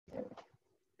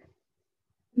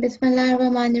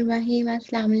Bismillahirrahmanirrahim.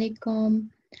 Assalamu alaikum.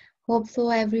 Hope so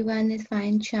everyone is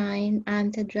fine, shine.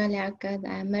 I'm Sidra Liaquat.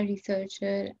 I'm a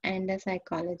researcher and a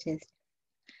psychologist.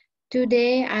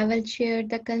 Today I will share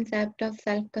the concept of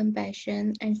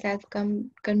self-compassion and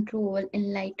self-control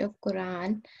in light of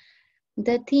Quran.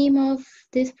 The theme of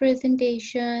this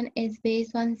presentation is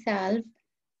based on self,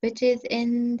 which is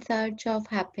in search of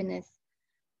happiness.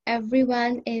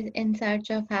 Everyone is in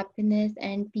search of happiness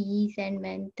and peace and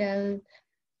mental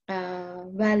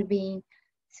well-being.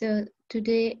 So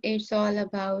today it's all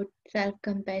about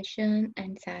self-compassion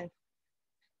and self.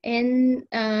 In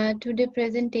today's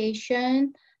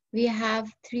presentation, we have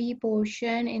three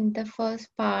portions. In the first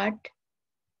part,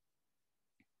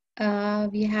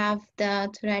 we have the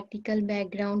theoretical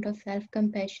background of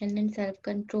self-compassion and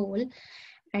self-control,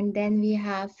 and then we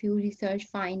have few research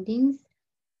findings,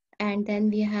 and then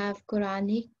we have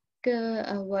Quranic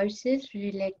verses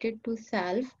related to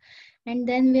self, and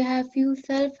then we have few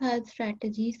self-help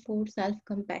strategies for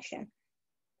self-compassion.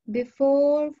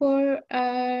 Before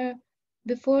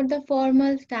the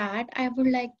formal start, I would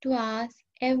like to ask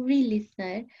every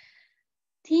listener,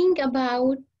 think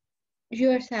about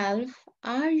yourself.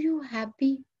 Are you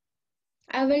happy?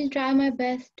 I will try my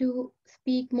best to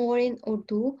speak more in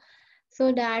Urdu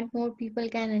so that more people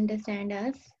can understand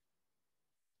us.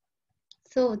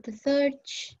 So the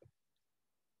search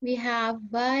we have,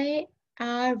 why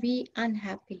are we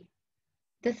unhappy?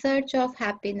 The search of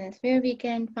happiness, where we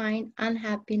can find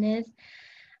unhappiness.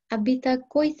 अभी तक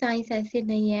कोई science ऐसी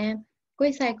नहीं है,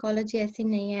 कोई psychology ऐसी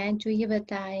नहीं है जो ये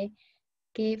बताए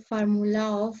कि फार्मूला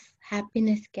ऑफ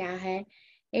हैप्पीनेस क्या है.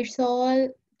 It's all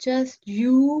just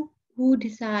you who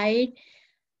decide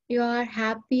you are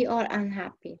happy or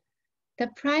unhappy. The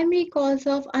primary cause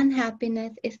of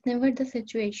unhappiness is never the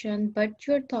situation but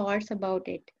your thoughts about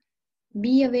it.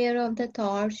 Be aware of the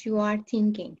thoughts you are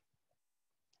thinking.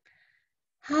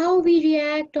 How we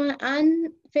react on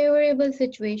unfavorable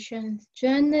situations.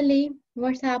 Generally,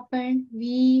 what's happened,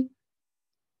 we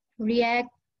react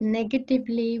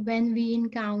negatively when we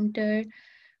encounter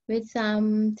with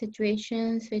some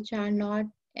situations which are not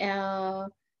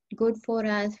good for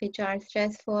us, which are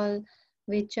stressful,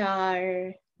 which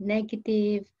are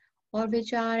negative, or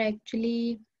which are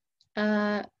actually,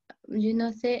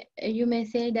 you may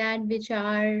say that which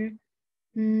are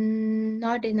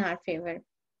not in our favor.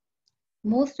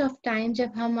 Most of time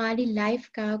जब हमारी life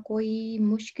का कोई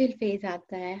मुश्किल phase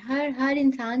आता है, हर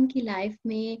इंसान की life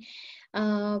में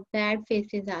बैड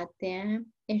फेसेस आते हैं.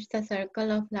 It's the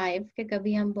circle of life कि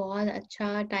कभी हम बहुत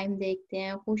अच्छा टाइम देखते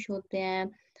हैं, खुश होते हैं,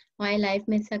 हमारी लाइफ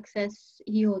में सक्सेस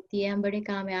ही होती है, हम बड़े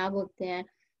कामयाब होते हैं.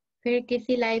 फिर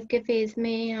किसी लाइफ के फेज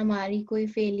में हमारी कोई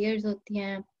फेलियर्स होती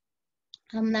हैं,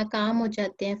 हम नाकाम हो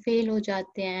जाते हैं, फेल हो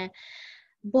जाते हैं,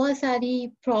 बहुत सारी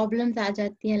प्रॉब्लम्स आ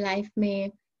जाती हैं लाइफ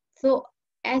में. सो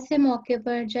ऐसे मौके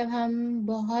पर जब हम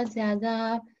बहुत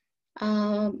ज़्यादा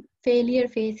फेलियर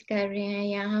फेस कर रहे हैं,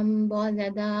 या हम बहुत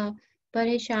ज़्यादा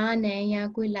परेशान हैं, या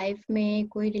कोई लाइफ में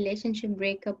कोई रिलेशनशिप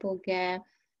ब्रेकअप हो गया है,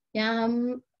 या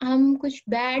हम कुछ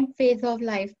बैड फेज ऑफ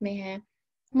लाइफ में हैं,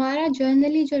 हमारा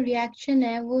जनरली जो रिएक्शन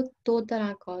है वो दो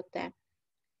तरह का होता है.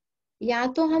 या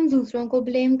तो हम दूसरों को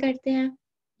ब्लेम करते हैं,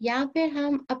 या फिर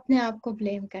हम अपने आप को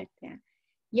ब्लेम करते हैं,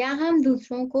 या हम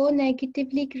दूसरों को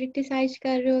नेगेटिवली क्रिटिसाइज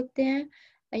कर रहे होते हैं,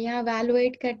 या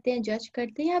वैल्यूएट करते हैं, जज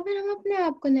करते हैं, या फिर हम अपने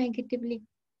आप को नेगेटिवली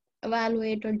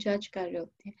वैल्यूएट और जज कर रहे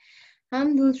होते हैं.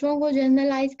 हम दूसरों को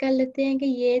जनरलाइज कर लेते हैं कि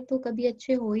ये तो कभी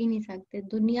अच्छे हो ही नहीं सकते,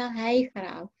 दुनिया है ही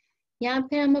खराब. या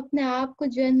फिर हम अपने आप को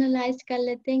जनरलाइज कर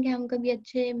लेते हैं कि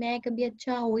मैं कभी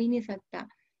अच्छा हो ही नहीं सकता,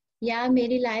 या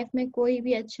मेरी लाइफ में कोई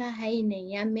भी अच्छा है ही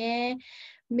नहीं, या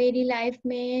मेरी लाइफ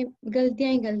में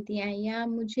गलतियां ही गलतियां हैं, या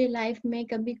मुझे लाइफ में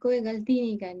कभी कोई गलती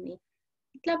नहीं करनी.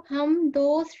 मतलब हम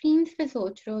दो स्ट्रीम्स पे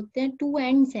सोच रहे होते हैं, टू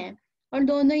एंड्स हैं, और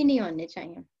दोनों ही नहीं होने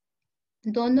चाहिए.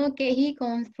 दोनों के ही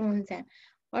कॉन्स प्रोन्स हैं,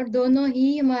 और दोनों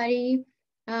ही हमारी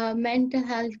मेंटल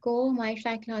हेल्थ को, हमारी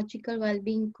साइकोलॉजिकल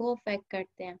वेलबींग को अफेक्ट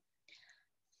करते हैं.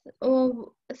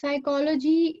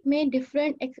 साइकोलॉजी में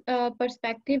डिफरेंट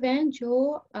पर्सपेक्टिव हैं जो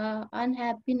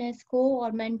अनहैप्पीनेस को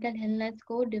और मेंटल इलनेस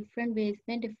को डिफरेंट वेज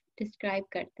में डिस्क्राइब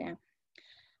करते हैं.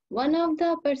 One of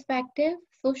the perspective,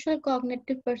 social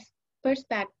cognitive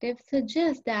perspective,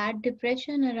 suggests that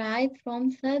depression arises from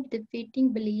self-defeating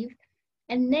beliefs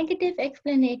and negative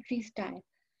explanatory style.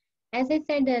 As I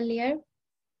said earlier,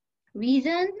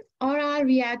 reason or our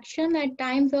reaction at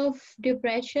times of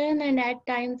depression and at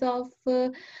times of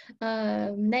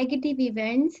negative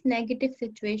events, negative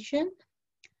situation,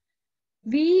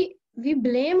 we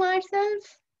blame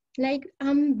ourselves. Like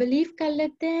हम believe कर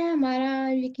लेते हैं, हमारा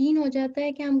यकीन हो जाता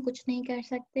है कि हम कुछ नहीं कर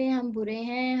सकते, हम बुरे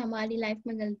हैं, हमारी लाइफ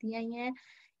में गलतियां ही हैं,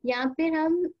 या फिर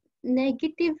हम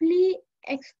नेगेटिवली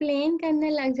एक्सप्लेन करने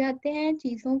लग जाते हैं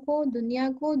चीजों को, दुनिया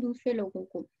को, दूसरे लोगों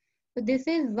को. तो this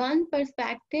is one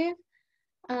perspective,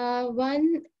 one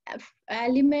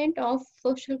element of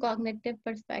social cognitive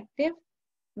perspective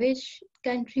which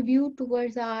contribute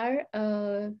towards our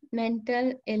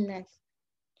mental illness.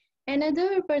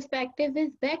 Another perspective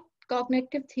is back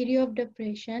cognitive theory of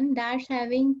depression, that's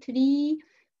having three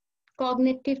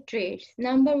cognitive traits.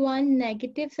 Number one,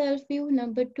 negative self-view.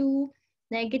 Number two,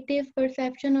 negative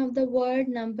perception of the world.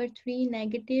 Number three,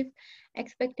 negative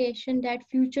expectation that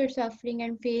future suffering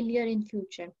and failure in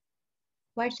future.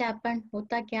 What's happened?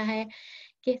 होता क्या है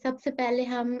कि सबसे पहले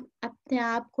हम अपने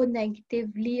आप को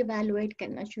नेगेटिवली इवेलुएट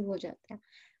करना शुरू हो जाते हैं.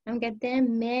 हम कहते हैं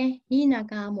मैं ही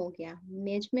नाकाम हो गया,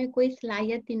 मुझ में कोई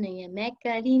सलाहियत ही नहीं है, मैं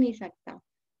कर ही नहीं सकता.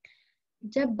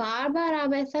 जब बार बार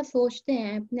आप ऐसा सोचते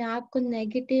हैं, अपने आप को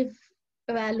नेगेटिव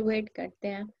इवेलुएट करते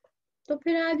हैं, तो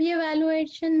फिर आप ये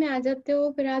इवेलुएशन में आ जाते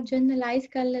हो, फिर आप जनरलाइज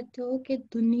कर लेते हो कि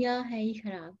दुनिया है ही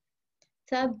खराब,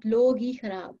 सब लोग ही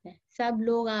खराब हैं, सब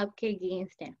लोग आपके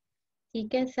अगेंस्ट हैं.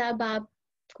 ठीक है, सब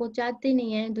आपको चाहते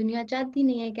नहीं है, दुनिया चाहती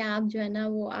नहीं है कि आप जो है ना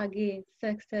वो आगे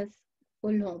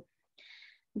सक्सेसफुल हो.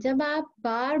 जब आप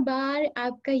बार बार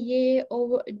आपका ये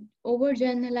ओवर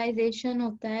जर्नलाइजेशन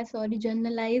होता है, सॉरी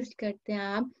जर्नलाइज करते हैं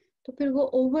आप, तो फिर वो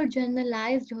ओवर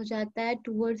जर्नलाइज्ड हो जाता है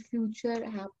टुवर्ड्स फ्यूचर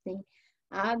हैपनिंग.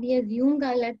 आप ये अज्यूम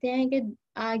कर लेते हैं कि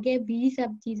आगे भी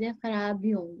सब चीजें खराब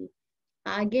भी होंगी,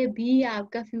 आगे भी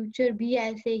आपका फ्यूचर भी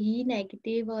ऐसे ही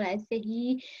नेगेटिव और ऐसे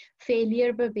ही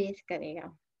फेलियर पर बेस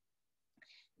करेगा.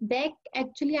 Beck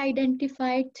actually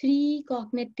identified three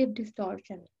cognitive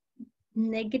distortions.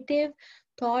 Negative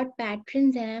thought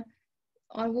patterns हैं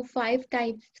और वो 5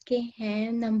 टाइप्स के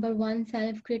हैं. Number 1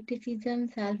 self criticism,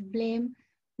 self blame.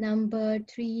 Number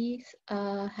 3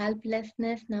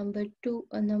 helplessness. Number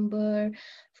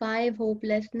 5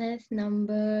 hopelessness.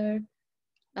 Number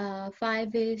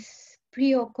 5 is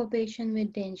preoccupation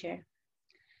with danger.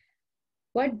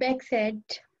 What Beck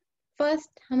said,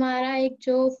 first हमारा एक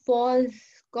जो फॉल्स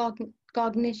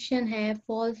कॉग्निशन है,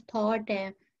 फॉल्स थॉट है,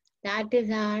 that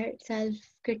is our self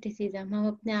criticism. हम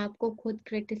अपने आप को खुद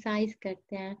क्रिटिसाइज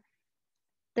करते हैं,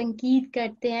 तनकीद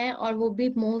करते हैं, और वो भी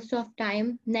मोस्ट ऑफ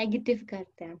टाइम नेगेटिव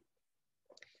करते हैं.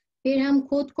 फिर हम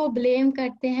खुद को ब्लेम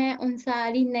करते हैं उन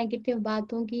सारी नेगेटिव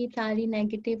बातों की, सारी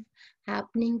नेगेटिव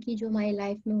हैपनिंग की जो हमारी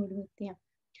लाइफ में हो रही होती हैं.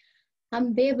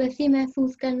 हम बेबसी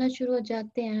महसूस करना शुरू हो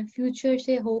जाते हैं, फ्यूचर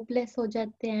से होपलेस हो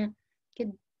जाते हैं कि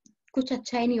कुछ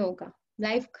अच्छा ही नहीं होगा,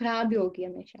 लाइफ खराब ही होगी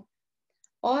हमेशा.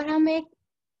 और हम एक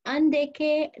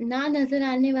अनदेखे, ना नजर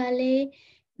आने वाले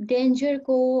डेंजर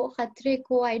को, खतरे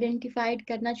को आइडेंटिफाइड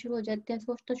करना शुरू हो जाते हैं,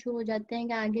 सोचना शुरू हो जाते हैं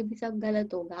कि आगे भी सब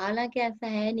गलत होगा. हालांकि ऐसा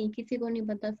है नहीं, किसी को नहीं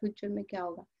पता फ्यूचर में क्या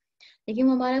होगा. लेकिन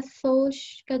हमारा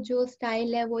सोच का जो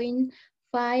स्टाइल है वो इन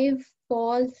 5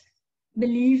 फॉल्स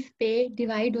बिलीफ पे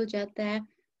डिवाइड हो जाता है,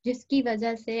 जिसकी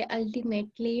वजह से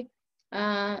ultimately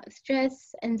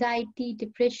stress, anxiety,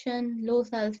 depression, low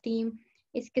self esteem,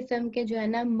 इस किस्म के जो है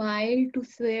ना mild to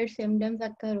swear symptoms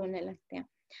occur होने लगते हैं.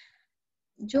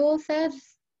 जो सर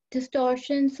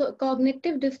डिस्टॉर्शंस,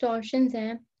 कॉग्निटिव डिस्टॉर्शंस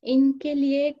हैं, इनके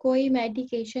लिए कोई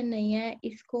मेडिकेशन नहीं है.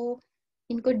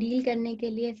 इनको डील करने के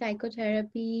लिए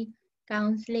साइकोथेरेपी,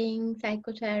 काउंसलिंग,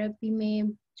 साइकोथेरेपी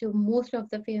में जो most of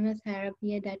the famous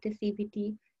therapy है दैट इज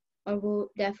सीबीटी, और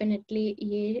वो डेफिनेटली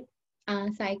ये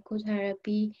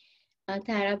साइकोथेरेपी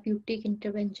थेराप्यूटिक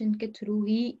इंटरवेंशन के थ्रू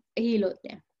ही हील होते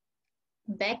हैं.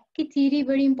 बैक की थ्योरी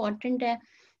बड़ी इंपॉर्टेंट है,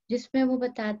 जिसमें वो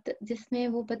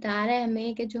बता रहा है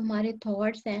हमें कि जो हमारे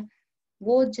थॉट्स हैं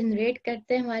वो जनरेट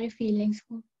करते हैं हमारे फीलिंग्स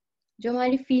को, जो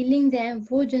हमारी फीलिंग्स हैं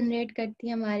वो जनरेट करती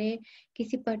है हमारे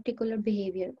किसी पर्टिकुलर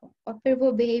बिहेवियर को, और फिर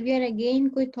वो बिहेवियर अगेन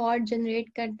कोई थॉट जनरेट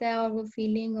करता है, और वो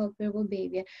फीलिंग, और फिर वो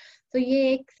बिहेवियर. तो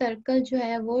ये एक सर्कल जो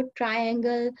है वो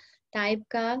ट्रायंगल टाइप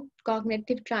का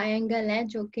कॉग्निटिव ट्रायंगल है,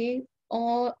 जो कि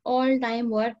ऑल टाइम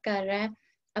वर्क कर रहा है.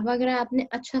 अब अगर आपने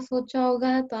अच्छा सोचा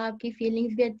होगा तो आपकी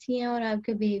फीलिंग्स भी अच्छी हैं और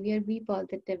आपके बिहेवियर भी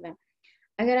पॉजिटिव है.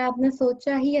 अगर आपने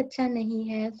सोचा ही अच्छा नहीं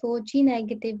है, सोच ही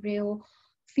नेगेटिव रहे हो,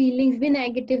 फीलिंग्स भी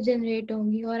नेगेटिव जनरेट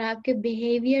होंगी और आपके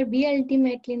बिहेवियर भी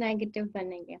अल्टीमेटली नेगेटिव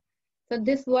बनेंगे. So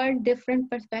this word different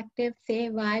perspectives say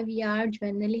why we are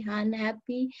generally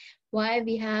unhappy, why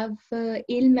we have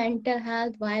ill mental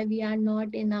health, why we are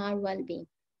not in our well-being.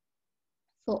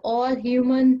 So all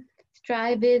human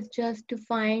strive is just to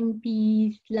find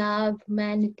peace, love,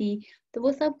 humanity. तो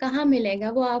वो सब कहाँ मिलेगा?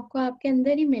 वो आपको आपके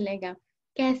अंदर ही मिलेगा.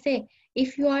 कैसे?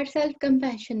 If you are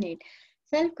self-compassionate.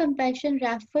 Self-compassion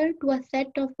refers to a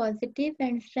set of positive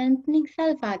and strengthening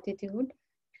self-attitude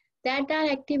that are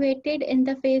activated in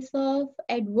the face of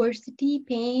adversity,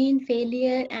 pain,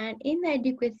 failure, and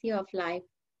inadequacy of life.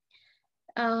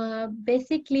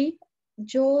 Basically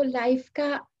जो लाइफ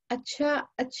का अच्छा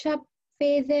अच्छा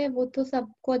फेज है वो तो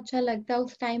सबको अच्छा लगता है,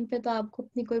 उस टाइम पे तो आपको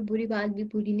अपनी कोई बुरी बात भी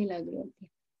बुरी नहीं लग रही होती।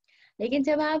 लेकिन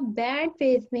जब आप बैड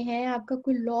फेज में हैं, आपका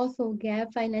कोई लॉस हो गया है,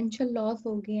 फाइनेंशियल लॉस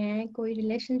हो गया है, कोई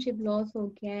रिलेशनशिप लॉस हो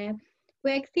गया है,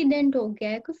 कोई एक्सीडेंट हो गया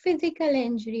है, कोई फिजिकल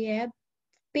इंजरी है,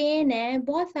 पेन है,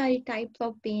 बहुत सारी टाइप्स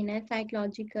ऑफ पेन है,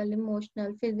 साइकोलॉजिकल,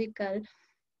 इमोशनल, फिजिकल,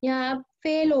 या आप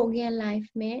फेल हो गए लाइफ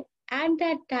में, at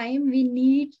that time we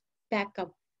need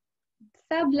backup.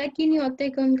 सब लकी नहीं होते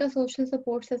कि उनका सोशल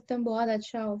सपोर्ट सिस्टम बहुत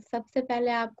अच्छा हो। सबसे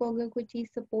पहले आपको अगर कोई चीज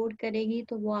सपोर्ट करेगी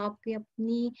तो वो आपकी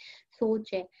अपनी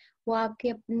सोच है, वो आपके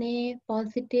अपने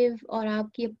पॉजिटिव और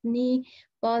आपकी अपनी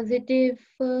पॉजिटिव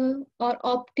और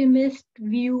ऑप्टिमिस्ट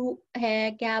व्यू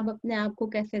है कि आप अपने आप को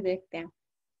कैसे देखते हैं।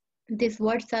 This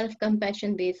what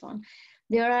self-compassion based on.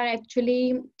 There are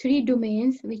actually three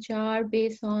domains which are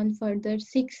based on further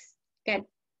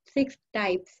six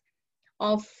types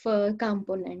of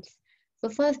components. So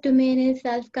first domain is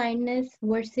self-kindness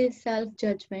versus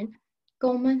self-judgment,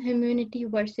 common humanity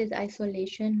versus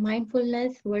isolation,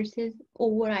 mindfulness versus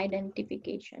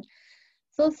over-identification.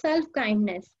 So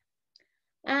self-kindness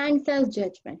and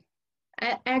self-judgment.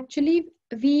 Actually,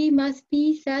 we must be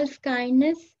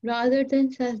self-kindness rather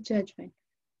than self-judgment.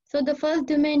 So the first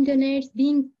domain denotes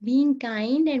being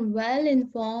kind and well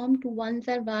informed to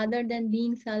oneself rather than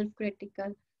being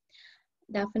self-critical.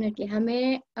 Definitely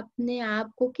हमें अपने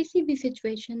आप को किसी भी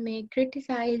situation में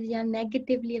criticise या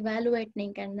negatively evaluate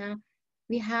नहीं करना।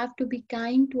 We have to be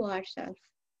kind to ourselves.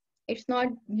 It's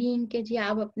not being कि जी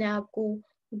आप अपने आप को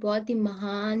बहुत ही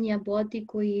महान या बहुत ही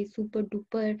कोई सुपर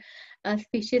डुपर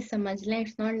स्पीशीज समझ लें।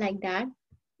 It's not like that.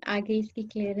 आगे इसकी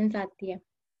क्लियरेंस आती है।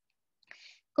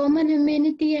 Common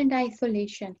humanity and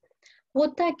isolation.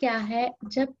 होता क्या है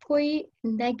जब कोई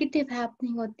नेगेटिव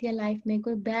हैपनिंग होती है लाइफ में,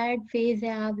 कोई बैड फेज है,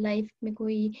 आप लाइफ में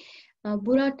कोई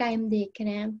बुरा टाइम देख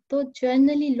रहे हैं, तो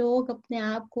जनरली लोग अपने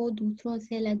आप को दूसरों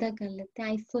से अलग कर लेते हैं,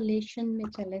 आइसोलेशन में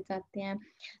चले जाते हैं,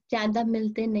 ज्यादा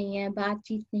मिलते नहीं है,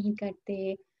 बातचीत नहीं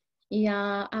करते, या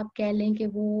आप कह लें कि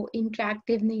वो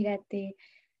इंटरेक्टिव नहीं रहते।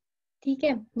 ठीक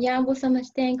है, या वो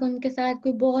समझते हैं कि उनके साथ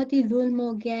कोई बहुत ही जुल्म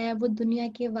हो गया है, वो दुनिया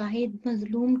के वाहिद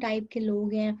मजलूम टाइप के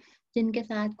लोग हैं जिनके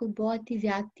साथ कोई बहुत ही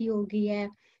ज्यादती हो गई है,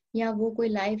 या वो कोई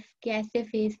लाइफ के ऐसे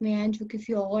फेज में है जो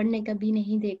किसी और ने कभी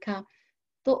नहीं देखा।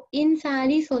 तो इन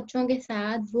सारी सोचों के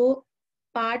साथ वो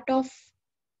पार्ट ऑफ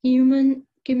ह्यूमन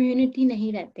कम्युनिटी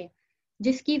नहीं रहते,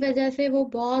 जिसकी वजह से वो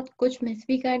बहुत कुछ मिस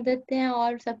भी कर देते हैं,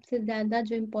 और सबसे ज्यादा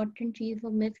जो इम्पोर्टेंट चीज वो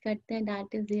मिस करते हैं,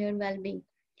 that is there wellbeing.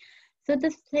 So the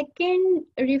second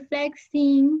reflects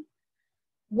seeing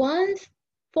one's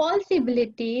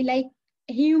falsibility like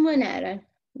human error,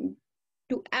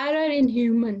 to error in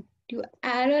human, to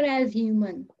error as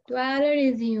human, to error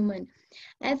is human,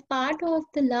 as part of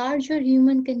the larger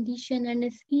human condition and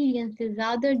experiences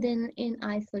rather than in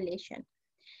isolation.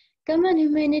 Common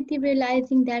humanity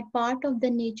realizing that part of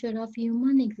the nature of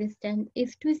human existence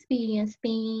is to experience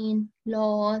pain,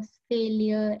 loss,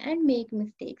 failure, and make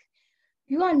mistakes.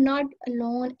 You are not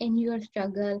alone in your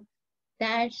struggle.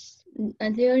 That's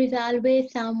there is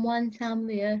always someone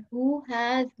somewhere who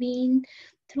has been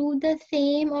through the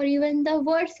same or even the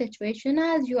worst situation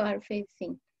as you are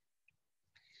facing.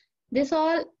 This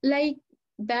all like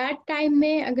bad time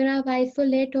में अगर आप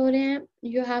isolate हो रहे हैं,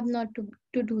 you have not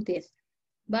to do this.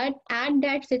 But at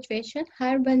that situation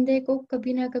हर बंदे को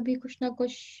कभी ना कभी कुछ ना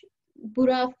कुछ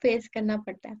बुरा फेस करना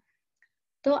पड़ता है।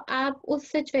 तो आप उस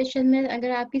सिचुएशन में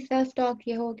अगर आपकी सेल्फ टॉक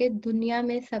ये हो कि दुनिया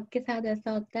में सबके साथ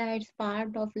ऐसा होता है, इट्स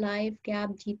पार्ट ऑफ लाइफ कि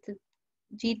आप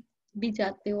जीत भी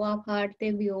जाते हो, आप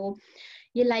हारते भी हो,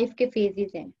 ये लाइफ के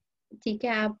फेजेस हैं। ठीक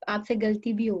है, आपसे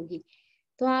गलती भी होगी।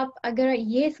 तो आप अगर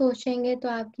ये सोचेंगे तो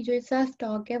आपकी जो सेल्फ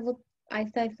टॉक है वो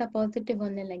आहिस्ता आहिस्ता पॉजिटिव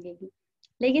होने लगेगी।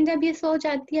 लेकिन जब ये सोच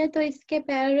आती है तो इसके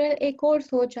पैरेलल एक और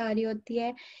सोच आ रही होती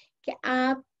है कि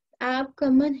आप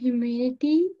कॉमन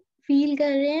ह्यूमैनिटी फील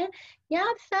कर रहे हैं या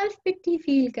आप सेल्फ पिटी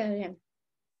फील कर रहे हैं।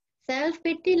 सेल्फ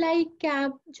पिटी लाइक कि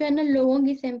आप जो है ना लोगों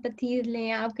की सिंपैथीज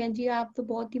लें, आप कहें जी आप तो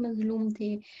बहुत ही मजलूम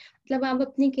थे, मतलब आप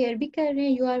अपनी केयर भी कर रहे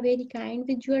हैं, you are very kind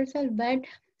with yourself, but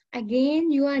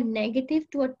again you are negative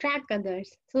to attract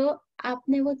others. सो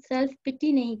आपने वो सेल्फ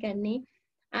पिटी नहीं करनी,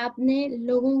 आपने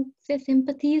लोगों से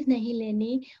सिंपैथीज नहीं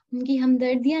लेनी, उनकी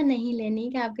हमदर्दियां नहीं लेनी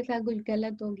कि आपके साथ कुछ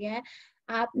गलत हो गया है।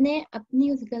 आपने अपनी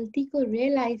उस गलती को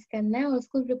रियलाइज करना है और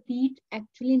उसको रिपीट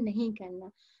एक्चुअली नहीं करना।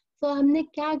 तो हमने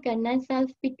क्या करना है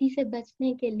सेल्फ पिटी से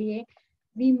बचने के लिए?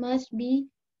 We must be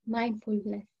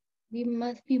mindfulness. We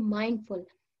must be mindful.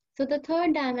 So the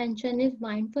third dimension is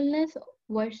mindfulness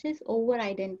versus over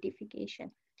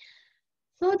identification.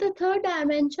 So the third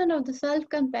dimension of the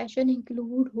self-compassion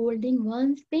include holding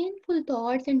one's painful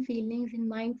thoughts and feelings in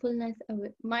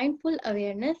mindful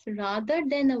awareness rather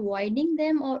than avoiding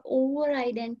them or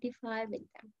over-identify with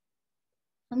them.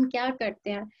 हम क्या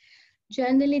करते हैं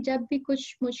generally जब भी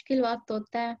कुछ मुश्किल वक्त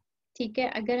होता है, ठीक है,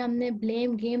 अगर हमने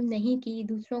ब्लेम गेम नहीं की,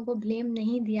 दूसरों को ब्लेम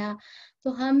नहीं दिया,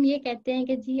 तो हम ये कहते हैं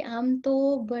कि जी हम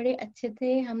तो बड़े अच्छे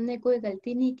थे, हमने कोई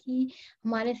गलती नहीं की,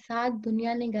 हमारे साथ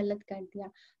दुनिया ने गलत कर दिया।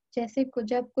 जैसे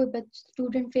जब कोई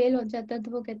स्टूडेंट फेल हो जाता है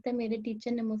तो वो कहता है मेरे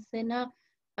टीचर ने मुझसे ना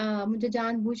मुझे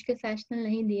जानबूझ के सेशनल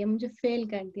नहीं दिए, मुझे फेल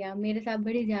कर दिया, मेरे साथ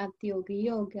बड़ी ज्यादती हो गई, ये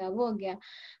हो गया, वो हो गया।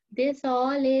 This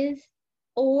all is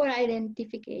over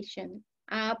identification.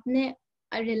 आपने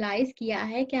रियलाइज किया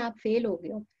है कि आप फेल हो गए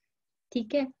हो,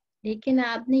 ठीक है, लेकिन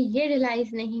आपने ये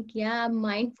रियलाइज नहीं किया, आप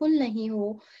माइंडफुल नहीं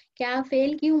हो कि आप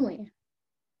फेल क्यों हुए,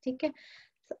 ठीक है।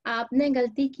 तो आपने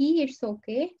गलती की, इट्स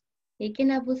ओके, लेकिन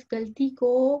अब उस गलती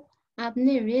को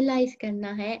आपने रियलाइज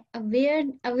करना है,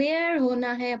 अवेयर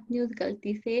होना है अपनी उस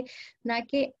गलती से, ना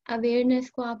कि अवेयरनेस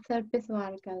को आप सर पे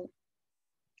सवार कर।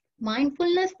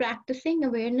 Mindfulness, practicing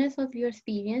awareness of your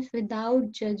experience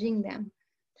without judging them.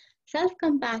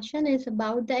 Self-compassion is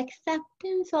about the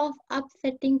acceptance of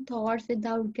upsetting thoughts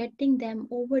without getting them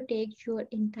overtake your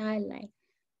entire life.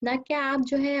 ना कि आप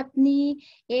जो है अपनी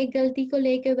एक गलती को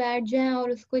लेकर बैठ जाएं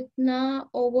और उसको इतना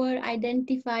ओवर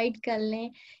आइडेंटिफाइड कर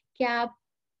लें कि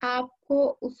आपको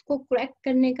उसको करेक्ट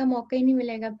करने का मौका ही नहीं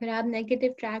मिलेगा, फिर आप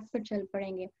नेगेटिव ट्रैक पर चल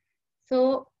पड़ेंगे।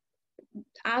 सो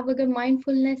आप अगर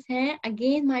माइंडफुलनेस हैं,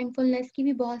 अगेन माइंडफुलनेस की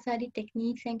भी बहुत सारी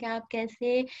टेक्निक्स हैं कि आप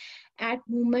कैसे एट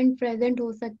मोमेंट प्रेजेंट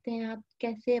हो सकते हैं, आप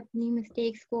कैसे अपनी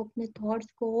मिस्टेक्स को, अपने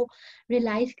थॉट्स को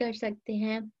रियलाइज कर सकते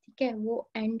हैं, ठीक है। वो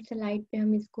एंड स्लाइड पे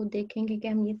हम इसको देखेंगे कि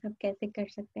हम ये सब कैसे कर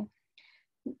सकते हैं।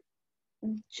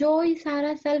 जो ये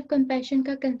सारा सेल्फ कंपैशन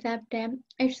का कंसेप्ट है,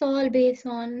 it's all based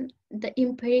on the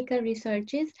empirical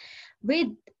researches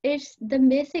with its the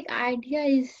basic idea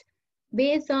is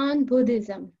based on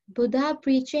Buddhism. Buddha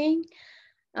preaching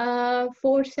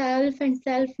for self and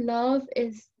self-love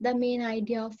is the main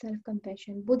idea of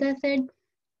self-compassion. Buddha said,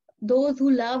 those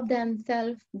who love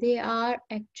themselves, they are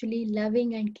actually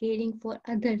loving and caring for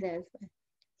others as well.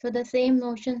 So the same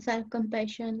notion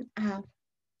self-compassion have.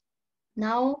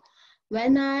 Now,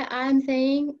 when I am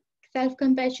saying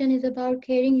self-compassion is about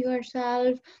caring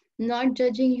yourself, not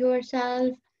judging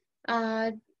yourself,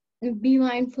 uh, be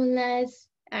mindfulness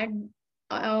and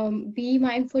be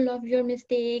mindful of your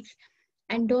mistakes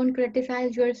and don't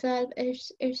criticize yourself.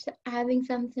 It's having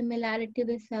some similarity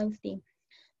with self-esteem,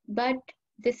 but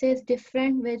this is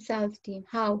different with self-esteem.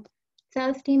 How?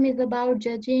 Self-esteem is about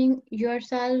judging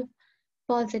yourself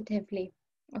positively.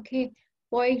 Okay.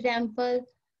 For example,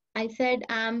 I said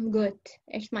I'm good.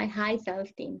 It's my high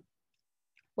self-esteem.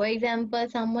 For example,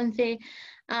 someone say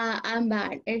I'm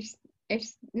bad.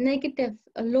 It's negative,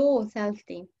 a low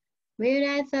self-esteem.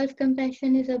 Whereas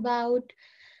self-compassion is about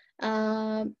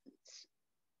uh,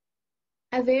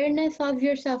 awareness of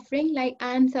your suffering. Like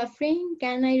I'm suffering,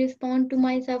 can I respond to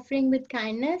my suffering with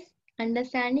kindness,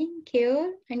 understanding,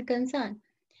 care, and concern?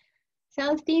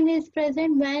 Self-esteem is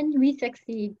present when we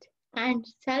succeed, and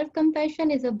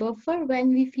self-compassion is a buffer when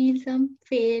we feel some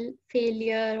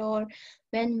failure or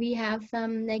when we have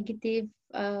some negative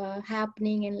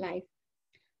happening in life.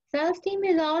 Self-esteem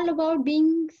is all about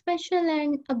being special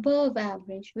and above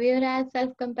average, whereas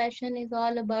self-compassion is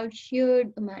all about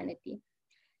shared humanity.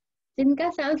 जिनका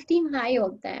self esteem high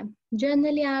होता है,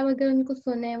 generally आप अगर उनको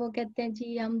सुने, वो कहते हैं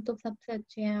जी हम तो सबसे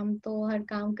अच्छे हैं, हम तो हर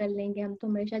काम कर लेंगे, हम तो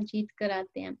हमेशा जीत कर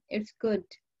आते हैं। It's good,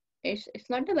 it's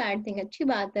not a bad thing, अच्छी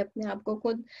बात है, अपने आप को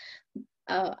खुद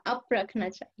अप रखना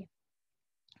चाहिए।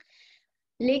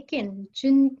 लेकिन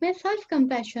जिनमें सेल्फ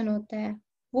कंपैशन होता है,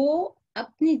 वो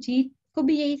अपनी जीत को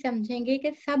भी यही समझेंगे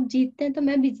कि सब जीतते हैं तो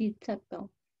मैं भी जीत सकता हूँ,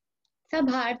 सब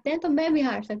हारते हैं तो मैं भी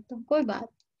हार सकता हूँ, कोई बात,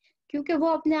 क्योंकि वो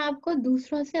अपने आप को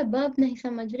दूसरों से अबव नहीं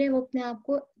समझ रहे, वो अपने आप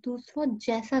को दूसरों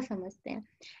जैसा समझते हैं।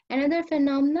 Another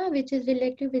phenomena which is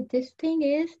related with this thing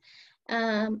is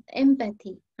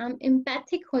empathy. हम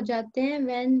empathic हो जाते हैं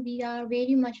when we are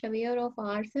very much aware of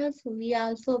ourselves, we are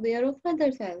also aware of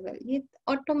others as well. ये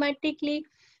automatically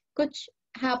कुछ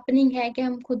happening है कि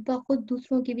हम खुद ब खुद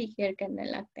दूसरों की भी केयर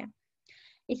करने लगते हैं।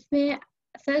 इसमें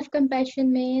सेल्फ कंपैशन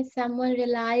में someone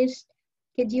realized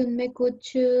कि जी उनमें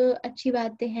कुछ अच्छी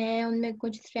बातें हैं, उनमें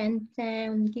कुछ स्ट्रेंथ्स हैं,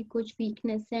 उनकी कुछ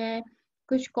वीकनेस हैं,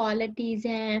 कुछ क्वालिटीज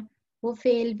हैं, वो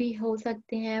फेल भी हो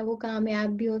सकते हैं, वो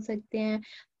कामयाब भी हो सकते हैं,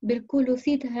 बिल्कुल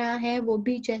उसी तरह है वो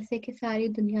भी जैसे कि सारी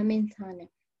दुनिया में इंसान है,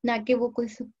 ना कि वो कोई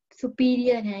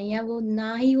सुपीरियर है, या वो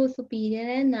ना ही वो सुपीरियर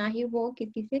है, ना ही वो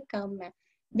किसी से कम है।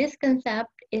 This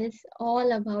concept is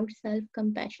all about self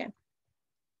compassion.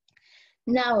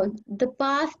 Now, the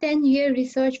past 10-year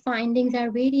research findings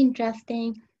are very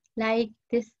interesting. Like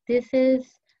this is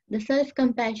the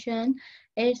self-compassion.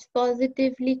 It's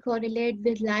positively correlate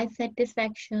with life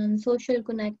satisfaction, social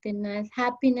connectedness,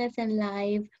 happiness in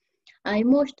life,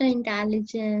 emotional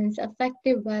intelligence,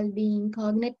 affective well-being,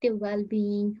 cognitive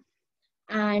well-being,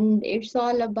 and it's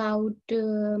all about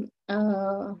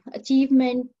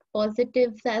achievement,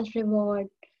 positive self-reward,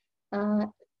 uh,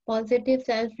 positive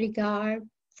self-regard,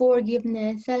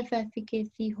 forgiveness,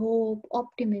 self-efficacy, hope,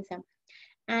 optimism,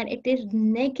 and it is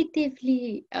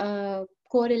negatively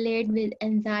correlate with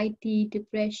anxiety,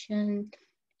 depression,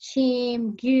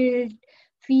 shame, guilt,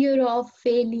 fear of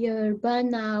failure,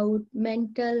 burnout,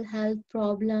 mental health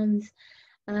problems,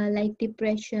 like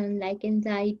depression, like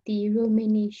anxiety,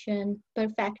 rumination,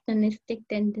 perfectionistic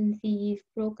tendencies,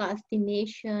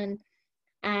 procrastination,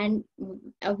 and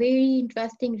a very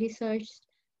interesting research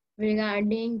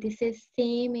regarding this is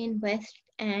same in West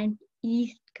and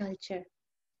East culture.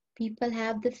 People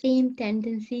have the same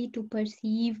tendency to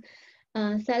perceive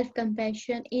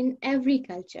self-compassion in every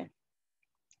culture.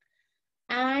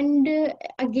 And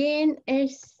again,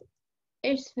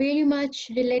 it's very much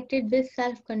related with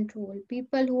self-control.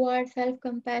 People who are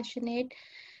self-compassionate,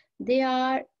 they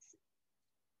are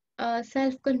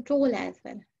self-control as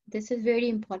well. This is very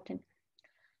important.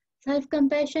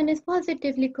 Self-compassion is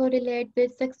positively correlated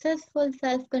with successful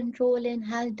self-control in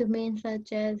health domains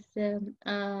such as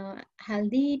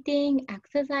healthy eating,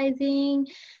 exercising,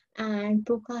 and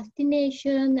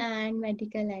procrastination and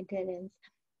medical adherence.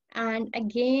 And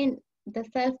again, the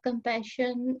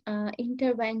self-compassion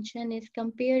intervention is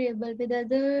comparable with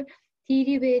other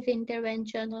theory-based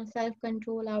intervention or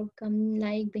self-control outcome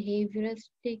like behavior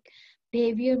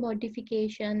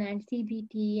modification and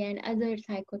CBT and other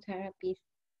psychotherapies.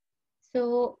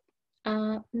 So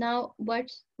now what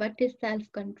is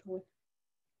self-control?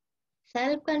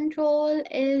 Self-control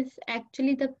is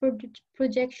actually the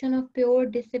projection of pure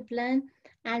discipline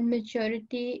and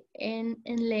maturity in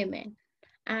layman.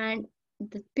 And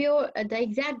the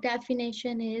exact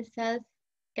definition is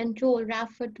self-control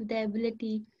refer to the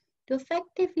ability to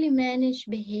effectively manage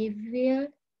behavior,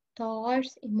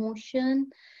 thoughts, emotion,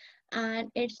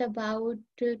 and it's about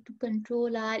to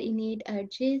control our innate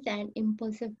urges and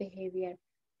impulsive behavior.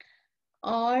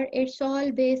 Or it's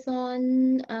all based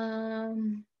on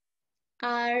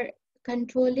our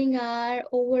controlling our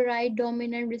override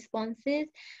dominant responses,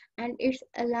 and it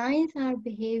aligns our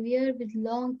behavior with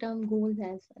long-term goals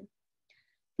as well.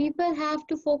 People have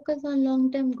to focus on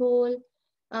long-term goal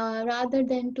rather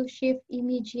than to shift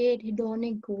immediate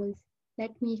hedonic goals.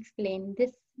 Let me explain.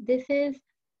 This is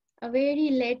a very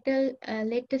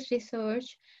latest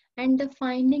research, and the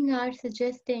findings are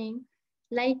suggesting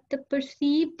like the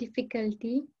perceived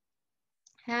difficulty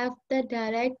have the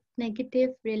direct negative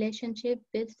relationship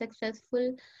with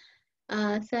successful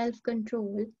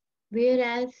self-control,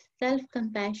 whereas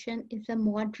self-compassion is a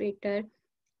moderator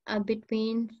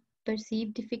between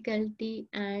perceived difficulty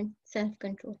and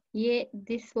self-control. ये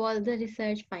this was the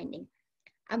research finding.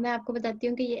 अब मैं आपको बताती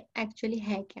हूँ कि ये actually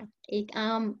है क्या एक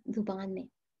आम जुबान में.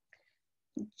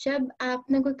 जब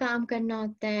आपने कोई काम करना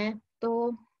होता है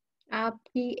तो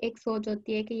आपकी एक सोच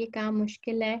होती है कि ये काम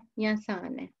मुश्किल है या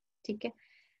आसान है. ठीक है,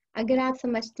 अगर आप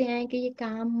समझते हैं कि ये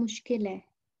काम मुश्किल है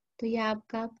तो ये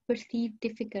आपका परसीव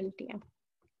डिफिकल्टी है.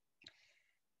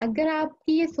 अगर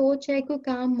आपकी ये सोच है कि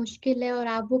काम मुश्किल है और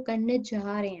आप वो करने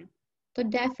जा रहे हैं तो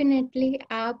डेफिनेटली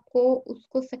आपको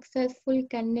उसको सक्सेसफुल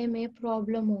करने में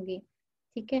प्रॉब्लम होगी.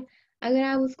 ठीक है, अगर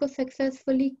आप उसको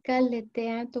सक्सेसफुली कर लेते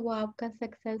हैं तो वो आपका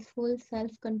सक्सेसफुल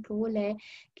सेल्फ कंट्रोल है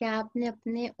कि आपने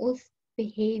अपने उस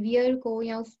बिहेवियर को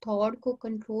या उस थॉट को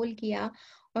कंट्रोल किया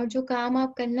और जो काम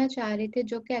आप करना चाह रहे थे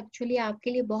जो कि एक्चुअली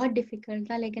आपके लिए बहुत डिफिकल्ट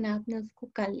था लेकिन आपने उसको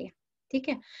कर लिया. ठीक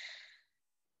है,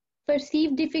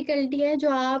 परसीव डिफिकल्टी है जो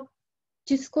आप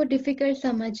जिसको डिफिकल्ट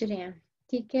समझ रहे हैं.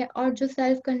 ठीक है, और जो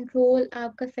सेल्फ कंट्रोल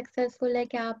आपका सक्सेसफुल है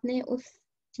कि आपने उस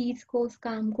चीज को उस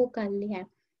काम को कर लिया है.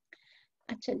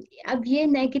 अच्छा, अब ये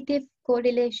नेगेटिव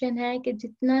कोरिलेशन है कि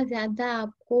जितना ज्यादा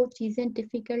आपको चीजें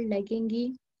डिफिकल्ट लगेंगी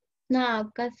उतना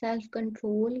आपका सेल्फ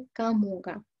कंट्रोल कम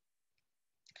होगा.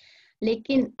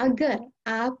 लेकिन अगर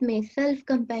आप में सेल्फ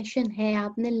कंपैशन है,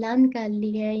 आपने लर्न कर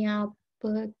ली है या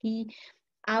आपकी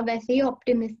आप वैसे ही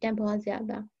ऑप्टिमिस्ट हैं बहुत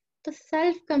ज्यादा, तो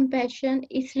सेल्फ कंपैशन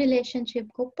इस रिलेशनशिप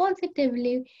को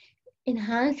पॉजिटिवली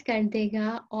इन्हांस कर देगा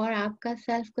और आपका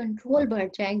सेल्फ कंट्रोल बढ़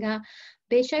जाएगा.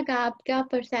 बेशक आपका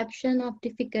परसेप्शन ऑफ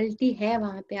डिफिकल्टी है,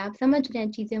 वहां पे आप समझ रहे हैं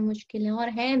चीजें मुश्किल हैं और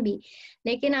हैं भी,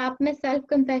 लेकिन आप में सेल्फ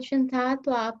कंपैशन था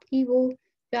तो आपकी वो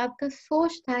जो आपका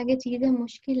सोच था कि चीजें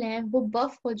मुश्किल हैं वो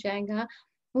बफ हो जाएगा,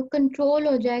 वो कंट्रोल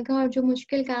हो जाएगा और जो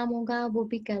मुश्किल काम होगा वो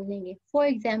भी कर लेंगे. फॉर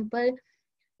एग्जाम्पल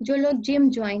जो लोग जिम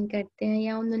ज्वाइन करते हैं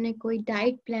या उन्होंने कोई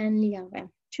डाइट प्लान लिया हुआ है,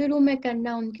 शुरू में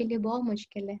करना उनके लिए बहुत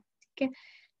मुश्किल है, ठीक है,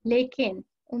 लेकिन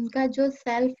उनका जो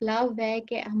सेल्फ लव है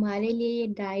कि हमारे लिए ये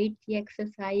डाइट, ये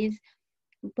एक्सरसाइज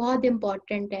बहुत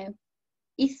इम्पोर्टेंट है,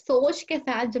 इस सोच के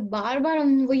साथ जब बार बार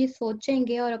हम वो ये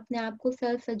सोचेंगे और अपने आप को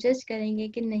सेल्फ सजेस्ट करेंगे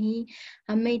कि नहीं,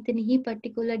 हमें इतनी ही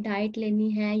पर्टिकुलर डाइट लेनी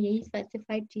है, यही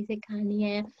स्पेसिफाइड चीजें खानी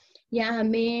है, या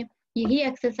हमें यही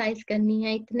एक्सरसाइज करनी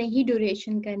है, इतने ही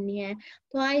ड्यूरेशन करनी है,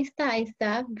 तो Aahista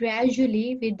Aahista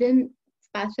gradually with in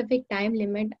specific time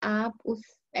limit आप उस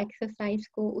एक्सरसाइज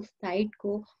को, उस डाइट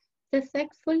को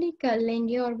सक्सेसफुली कर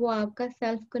लेंगे और वो आपका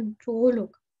सेल्फ कंट्रोल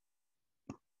होगा।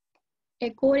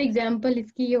 एक और एग्जांपल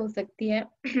इसकी ये हो सकती है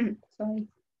सॉरी,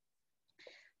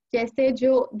 जैसे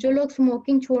जो जो लोग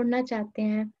स्मोकिंग छोड़ना चाहते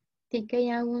हैं, ठीक है,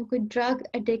 या वो कोई ड्रग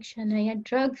एडिक्शन है या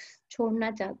ड्रग्स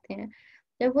छोड़ना चाहते हैं,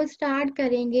 जब वो स्टार्ट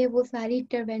करेंगे वो सारी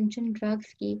इंटरवेंशन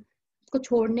ड्रग्स की उसको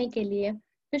छोड़ने के लिए,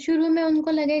 तो शुरू में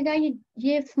उनको लगेगा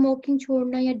ये स्मोकिंग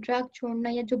छोड़ना या ड्रग छोड़ना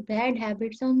या जो बैड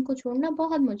हैबिट्स है उनको छोड़ना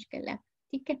बहुत मुश्किल है,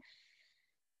 ठीक है,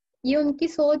 ये उनकी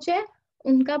सोच है,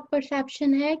 उनका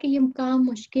परसेप्शन है कि ये काम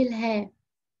मुश्किल है,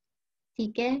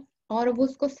 ठीक है, और वो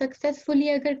उसको सक्सेसफुली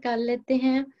अगर कर लेते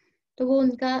हैं तो वो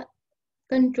उनका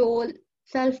कंट्रोल,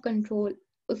 सेल्फ कंट्रोल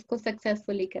उसको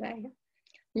सक्सेसफुली कराएगा।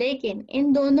 लेकिन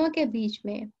इन दोनों के बीच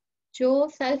में जो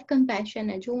सेल्फ कंपैशन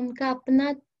है, जो उनका अपना,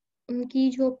 उनकी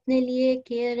जो अपने लिए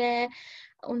केयर है,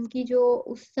 उनकी जो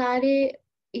उस सारे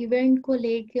इवेंट को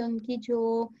लेके उनकी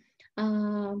जो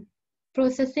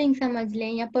प्रोसेसिंग समझ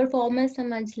लें या परफॉर्मेंस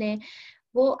समझ लें,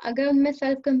 वो अगर उनमें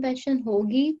सेल्फ कंपैशन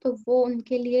होगी तो वो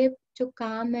उनके लिए जो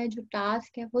काम है, जो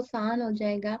टास्क है, वो आसान हो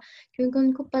जाएगा, क्योंकि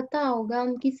उनको पता होगा,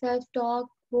 उनकी सेल्फ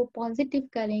टॉक वो पॉजिटिव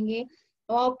करेंगे,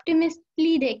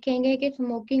 ऑप्टिमिस्टली देखेंगे कि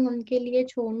स्मोकिंग उनके लिए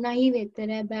छोड़ना ही बेहतर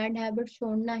है, बैड हैबिट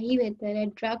छोड़ना ही बेहतर है,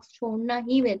 ड्रग्स छोड़ना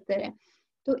ही बेहतर है।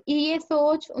 तो ये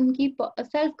सोच उनकी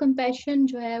सेल्फ कंपैशन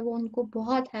जो है वो उनको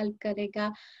बहुत हेल्प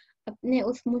करेगा अपने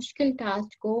उस मुश्किल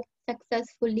टास्क को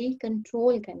सक्सेसफुली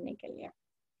कंट्रोल करने के लिए।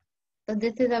 So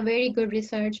this is a very good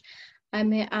research. I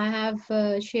have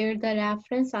shared the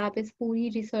reference. आप इस पूरी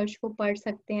रिसर्च को पढ़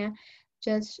सकते हैं.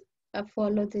 Just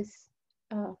follow this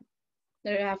uh,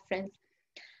 reference.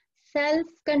 Self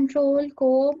control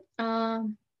को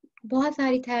बहुत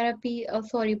सारी थेरेपी,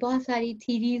 बहुत सारी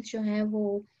थीरीज जो हैं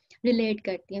वो रिलेट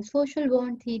करती हैं. सोशल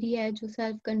बॉन्ड थीरी है जो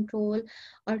सेल्फ कंट्रोल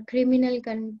और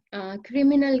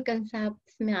क्रिमिनल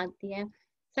कंसेप्ट्स में आती है.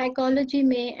 Psychology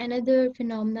में another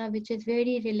phenomena which is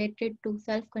very related to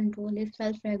self-control is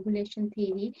self-regulation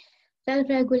theory.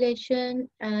 Self-regulation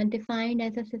defined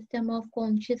as a system of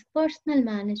conscious personal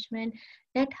management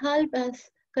that help us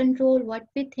control what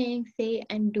we think, say,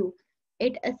 and do.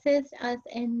 It assists us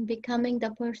in becoming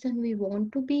the person we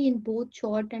want to be in both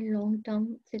short and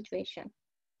long-term situations.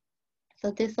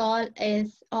 So this all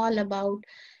is all about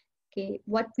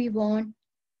what we want,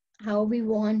 how we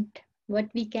want, what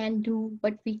we can do,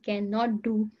 what we cannot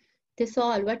do. This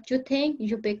all, what you think,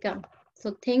 you become.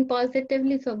 So think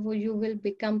positively, so you will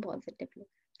become positively.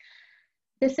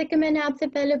 जैसे कि मैंने आपसे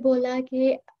पहले बोला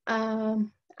कि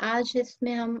आज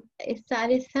इसमें हम इस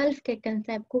सारे सेल्फ के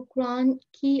कंसेप्ट को कुरान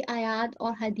की आयत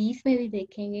और हदीस में भी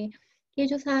देखेंगे कि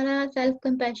जो सारा सेल्फ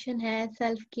कंपैशन है,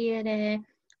 सेल्फ केयर है,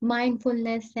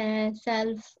 माइंडफुलनेस है,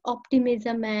 सेल्फ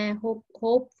ऑप्टिमिज्म है,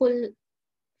 होपफुल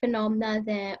फिनोमेनाज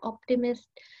हैं,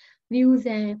 ऑप्टिमिस्ट व्यूज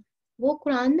हैं, वो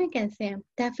कुरान में कैसे हैं?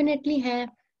 डेफिनेटली हैं,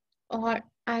 और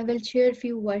I will share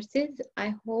few versus. I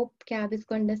hope कि आप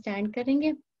इसको अंडरस्टैंड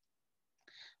करेंगे.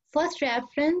 First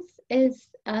reference is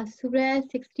Surah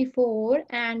 64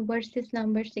 and verses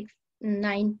number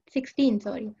 16.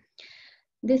 Sorry.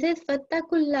 This is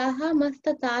Fattakullaha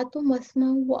mastata'tum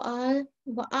wasma'u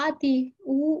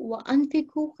wa'ati'u wa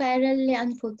anfiqu khairan li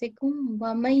anfusikum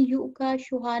wa man yu'ka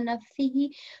shuha nafsihi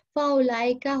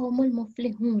fa'ulaika humul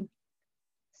muflihun.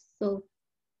 So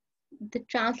the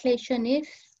translation is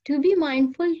to be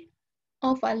mindful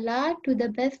of Allah to the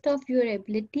best of your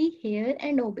ability, hear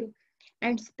and obey,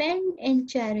 and spend in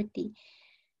charity.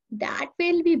 That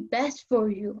will be best for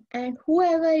you. And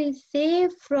whoever is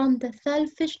saved from the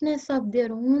selfishness of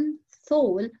their own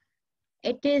soul,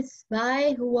 it is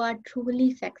by who are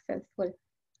truly successful.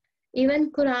 Even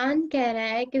Quran कह रहा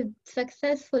है कि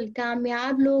successful,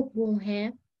 कामयाब लोग वो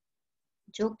हैं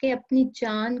जो कि अपनी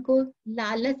जान को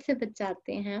लालच से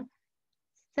बचाते हैं,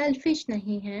 सेल्फिश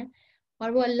नहीं हैं,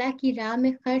 और वो अल्लाह की राह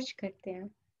में खर्च करते हैं.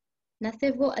 न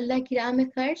सिर्फ वो अल्लाह की राह में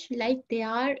खर्च, like they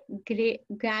are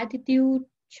gratitude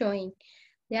showing,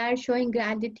 they are showing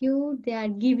gratitude, they are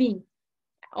giving,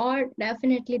 or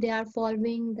definitely they are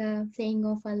following the saying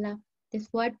of Allah. This is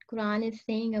what Quran is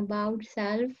saying about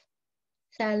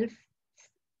self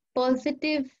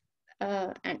positive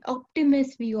an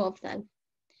optimist view of self.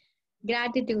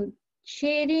 Gratitude.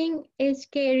 Sharing is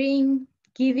caring,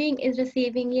 giving is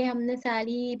receiving. ये हमने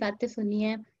सारी बातें सुनी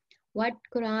है. What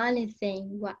Quran is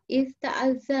saying. If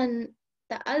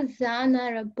ta'azzana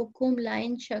rabbukum la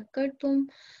in shakartum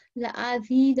la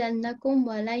azidannakum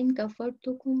wa la in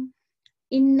kafartukum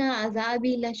inna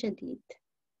azabi la shadid.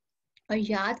 और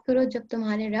याद करो जब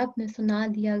तुम्हारे रब ने सुना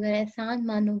दिया, अगर एहसान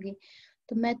मानोगे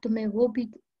तो मैं तुम्हें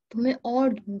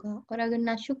और दूंगा, और अगर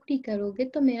नाशुक्री करोगे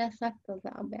तो मेरा सख्त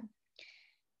अज़ाब है.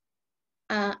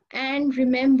 And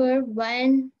remember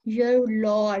when your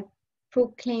Lord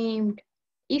proclaimed,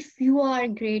 if you are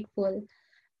grateful,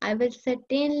 I will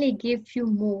certainly give you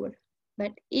more.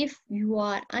 But if you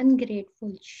are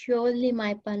ungrateful, surely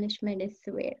my punishment is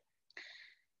severe.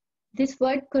 This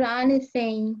word Quran is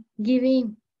saying,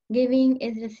 giving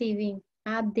is receiving.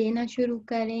 आप देना शुरू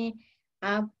करें.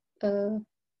 आप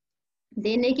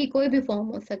देने की कोई भी form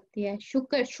हो सकती है.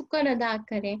 शुक्र अदा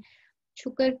करें.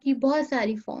 शुक्र की बहुत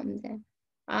सारी फॉर्म्स हैं.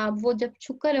 आप वो जब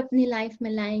शुक्र अपनी लाइफ में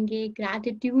लाएंगे,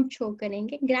 ग्रैटिट्यूड शो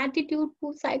करेंगे. ग्रैटिट्यूड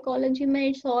को साइकोलॉजी में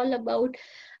it's all about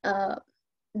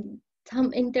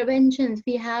some interventions.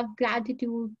 We have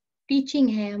gratitude teaching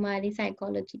है हमारी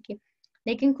साइकोलॉजी के.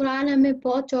 लेकिन कुरान हमें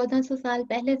बहुत 1400 साल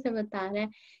पहले से बता रहा है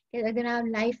कि अगर आप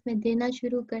लाइफ में देना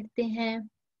शुरू करते हैं,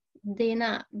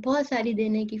 देना बहुत सारी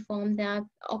देने की फॉर्म्स है. आप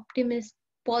ऑप्टिमिस्ट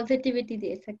पॉजिटिविटी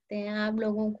दे सकते हैं, आप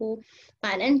लोगों को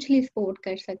फाइनेंशियली सपोर्ट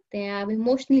कर सकते हैं, आप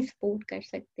इमोशनली सपोर्ट कर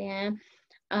सकते हैं.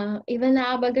 इवन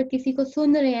आप अगर किसी को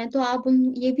सुन रहे हैं तो आप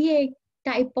ये भी एक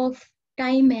टाइप ऑफ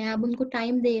टाइम है. आप उनको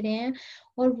टाइम दे रहे हैं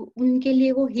और उनके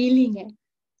लिए वो हीलिंग है.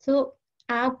 सो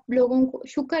आप लोगों को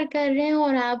शुक्र कर रहे हैं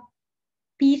और आप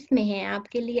पीस में हैं.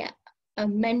 आपके लिए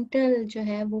मेंटल जो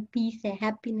है वो पीस है,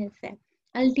 हैप्पीनेस है.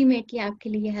 अल्टीमेटली आपके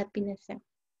लिए हैप्पीनेस है.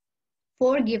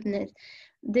 Forgiveness.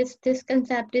 This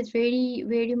concept is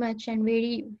very much and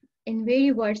in very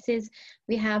verses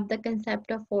we have the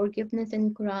concept of forgiveness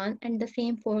in Quran, and the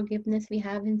same forgiveness we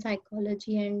have in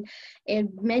psychology, and in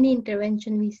many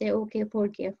intervention we say okay,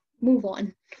 forgive, move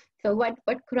on. So what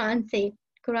Quran say?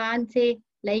 Quran say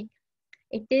like,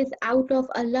 it is out of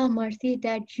Allah's mercy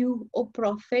that you, O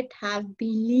Prophet, have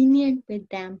been lenient with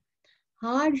them.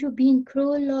 Had you been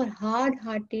cruel or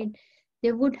hard-hearted,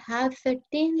 they would have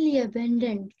certainly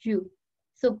abandoned you.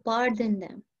 So pardon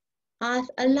them. Ask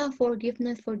Allah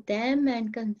forgiveness for them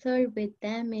and consult with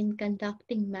them in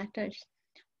conducting matters.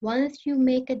 Once you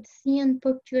make a decision,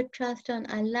 put your trust on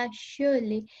Allah.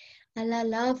 Surely Allah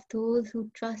loves those who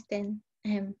trust in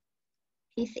Him.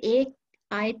 इस एक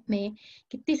आयत में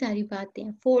कितनी सारी बातें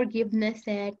हैं. Forgiveness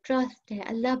है, trust है.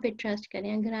 अल्लाह पे ट्रस्ट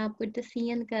करें. अगर आप कुछ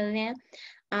डिसीजन कर रहे हैं,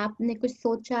 आपने कुछ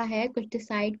सोचा है, कुछ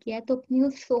डिसाइड किया है, तो अपनी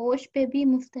उस सोच पे भी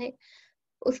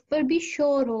उस पर भी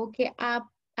श्योर हो कि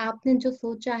आपने जो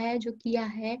सोचा है, जो किया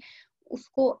है,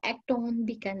 उसको एक्ट ऑन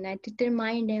भी करना है.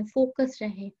 डिटरमाइंड है, फोकस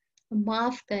रहें.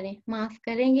 माफ करें, माफ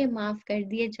करेंगे, माफ कर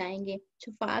दिए जाएंगे.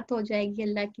 शफाअत हो जाएगी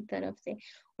अल्लाह की तरफ से.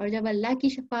 और जब अल्लाह की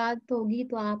शफाअत होगी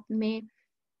तो आप में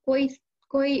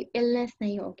कोई इलनेस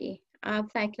नहीं होगी. आप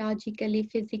साइकोलॉजिकली,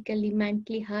 फिजिकली,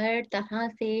 मेंटली हर तरह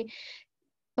से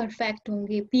परफेक्ट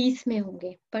होंगे, पीस में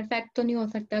होंगे. परफेक्ट तो नहीं हो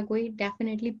सकता कोई,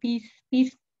 डेफिनेटली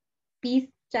पीस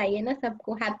चाहिए ना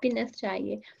सबको, हैप्पीनेस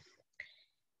चाहिए.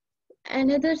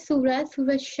 Another surah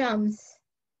Shams.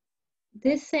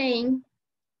 This saying,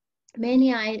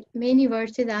 many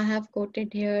verses I have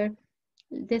quoted here.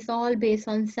 This all based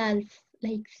on self.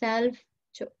 Like self,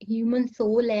 जो human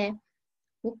soul है,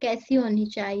 वो कैसी होनी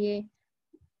चाहिए.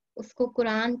 उसको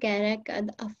कुरान कह रहा है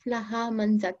कद अफलाहा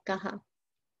मन ज़क्काहा.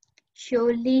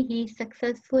 Surely he is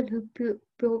successful who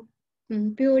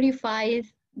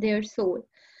purifies their soul.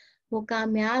 वो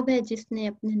कामयाब है जिसने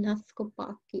अपने नफ्स को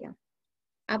पाक किया.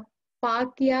 अब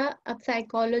पाक किया, अब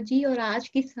साइकोलॉजी और आज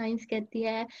की साइंस कहती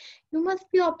है यू मस्ट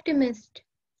बी ऑप्टिमिस्ट.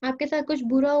 आपके साथ कुछ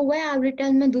बुरा हुआ है, आप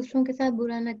रिटर्न में दूसरों के साथ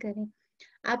बुरा ना करें.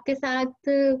 आपके साथ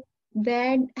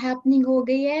बैड हैपनिंग हो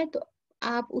गई है तो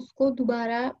आप उसको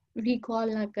दोबारा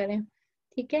रिकॉल ना करें.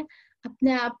 ठीक है,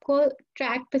 अपने आप को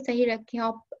ट्रैक पे सही रखें.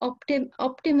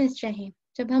 ऑप्टिमिस्ट रहें.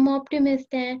 जब हम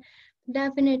ऑप्टिमिस्ट हैं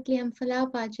डेफिनेटली हम फलाह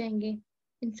पा जाएंगे.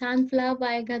 इंसान फलाह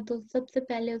पाएगा तो सबसे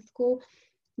पहले उसको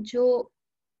जो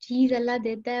चीज अल्लाह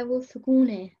देता है वो सुकून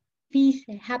है, पीस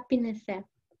है, हैप्पीनेस है.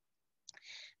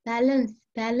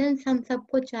 बैलेंस हम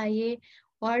सबको चाहिए.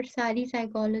 और सारी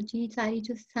साइकोलॉजी, सारी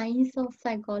जो साइंस ऑफ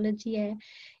साइकोलॉजी है,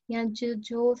 या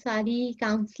जो सारी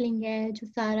काउंसलिंग है, जो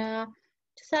सारा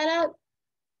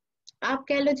आप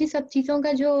कह लो जी, सब चीजों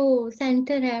का जो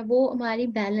सेंटर है वो हमारी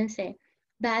बैलेंस है.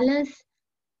 Balance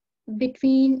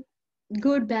between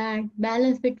good bad,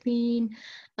 balance between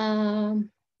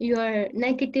your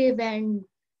negative and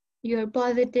you're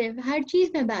positive, हर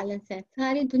चीज में बैलेंस है,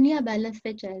 सारी दुनिया बैलेंस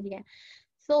पे चल रही है.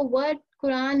 So what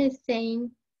Quran is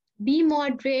saying, be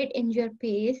moderate in your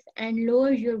pace and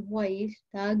lower your voice.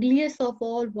 The ugliest of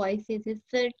all voices is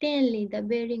certainly the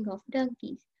bearing of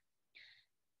donkeys.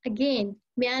 Again,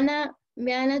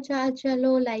 Miana cha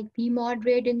chalo, like be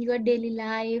moderate in your daily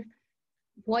life.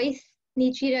 Voice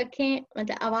नीची रखें,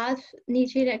 मतलब आवाज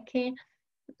नीची रखें.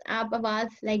 आप आवाज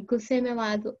like गुस्से में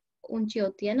आवाज ऊंची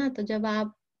होती है ना, तो जब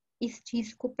आप इस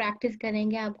चीज को प्रैक्टिस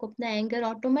करेंगे आपको अपना एंगर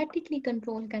ऑटोमेटिकली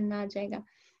कंट्रोल करना आ जाएगा.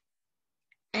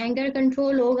 एंगर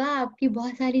कंट्रोल होगा, आपकी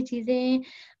बहुत सारी चीजें,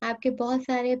 आपके बहुत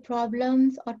सारे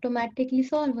प्रॉब्लम्स ऑटोमेटिकली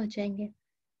सॉल्व हो जाएंगे.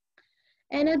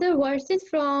 Another verses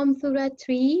from Surah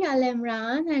 3 Al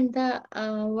Imran, and the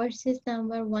verses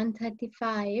number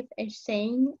 135 is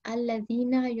saying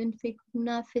Allazina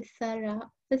yunfikuna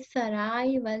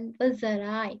fis-sarai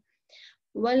wal-zarai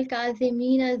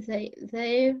wal-kazimina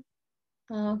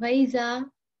ghaiza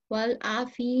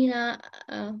wal-afina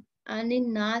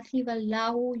anin nasi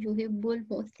wallahu yuhibbul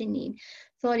muhsinin.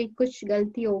 Sorry, कुछ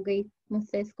गलती हो गई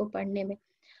मुझसे इसको पढ़ने में.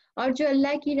 और जो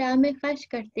अल्लाह की राह में खर्च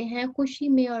करते हैं खुशी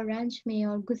में और रंज में,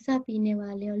 और गुस्सा पीने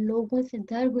वाले और लोगों से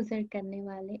दर गुजर करने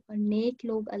वाले और नेक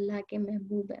लोग अल्लाह के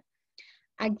महबूब हैं.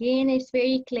 Again, it's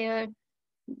very clear,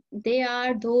 they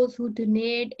are those who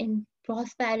donate in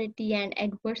prosperity and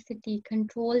adversity,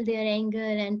 control their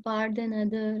anger and pardon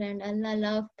others, and Allah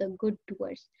loves the good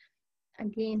doers.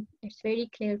 Again, it's very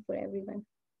clear for everyone.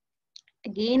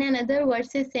 Again, another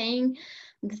verse is saying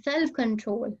the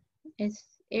self-control is,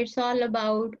 it's all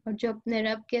about, और जो अपने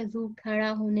रब के हजूर खड़ा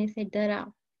होने से डरा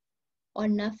और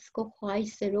नफ्स को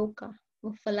ख्वाहिश से रोका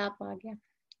वो फला पा गया.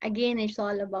 Again, it's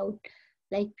all about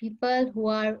like people who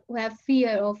have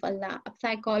fear of Allah.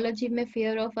 Psychology में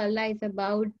fear of Allah is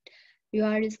about you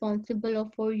are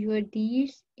responsible for your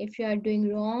deeds. If you are doing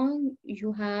wrong,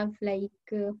 you have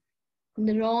like the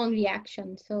wrong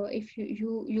reaction. So if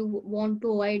you want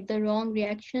to avoid the wrong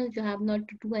reactions, you have not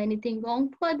to do anything wrong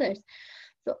to others.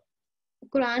 So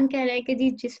Quran कह रहा है कि जी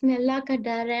जिसमें अल्लाह का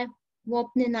डर है वो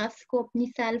अपने नफ्स को, अपनी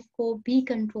सेल्फ को भी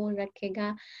कंट्रोल रखेगा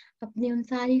अपनी उन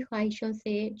सारी ख्वाहिशों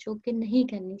से जो कि नहीं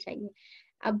करनी चाहिए.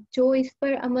 अब जो इस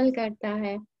पर अमल करता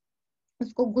है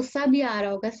उसको गुस्सा भी आ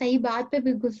रहा होगा, सही बात पे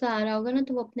भी गुस्सा आ रहा होगा ना,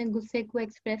 तो वो अपने गुस्से को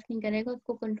एक्सप्रेस नहीं करेगा,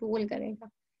 उसको कंट्रोल करेगा.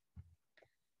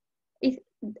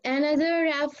 Another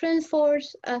reference for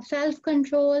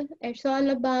self-control, it's all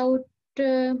about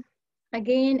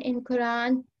again in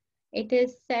Quran, it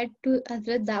is said to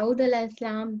Hazrat Daud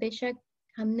al-Islam, बेशक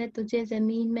हमने तुझे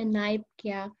जमीन में नाइब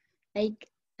किया. Like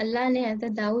अल्लाह ने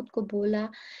हजरत दाऊद को बोला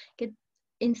कि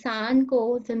इंसान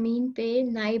को जमीन पे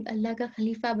नाइब, अल्लाह का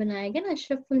खलीफा बनाया गया ना,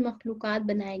 अशरफुल मखलूकात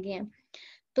बनाए गए हैं.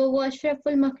 तो वो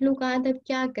अशरफुल मखलूकात अब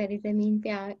क्या करे, जमीन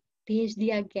पे भेज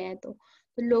दिया गया है, तो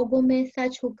लोगों में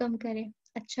सच हुक्म करे,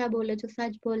 अच्छा बोले जो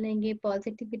सच बोलेंगे,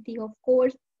 पॉजिटिविटी. ऑफ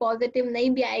कोर्स पॉजिटिव नहीं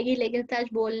भी आएगी, लेकिन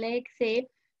सच बोलने से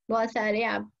बहुत सारे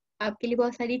आपके लिए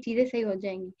बहुत सारी चीजें सही हो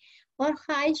जाएंगी. और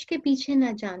ख्वाहिश के पीछे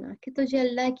ना जाना कि तुझे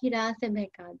अल्लाह की राह से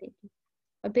बहका देगी,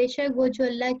 और बेशक वो जो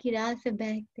अल्लाह की राह से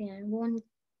बहकते हैं वो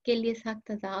उनके लिए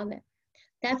सख्त अजाब है.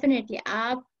 डेफिनेटली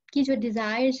आपकी जो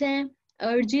डिजायर्स हैं,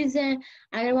 अर्जेस हैं,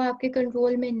 अगर वो आपके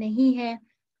कंट्रोल में नहीं है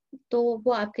तो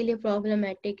वो आपके लिए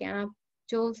प्रॉब्लमेटिक है. आप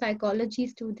जो साइकोलॉजी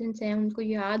स्टूडेंट्स हैं उनको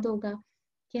याद होगा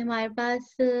कि हमारे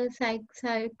पास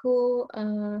psycho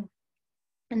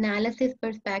analysis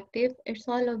perspective, it's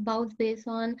all about based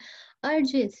on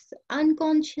urges,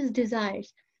 unconscious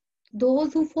desires.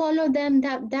 Those who follow them,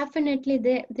 that definitely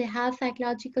they have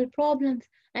psychological problems,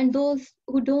 and those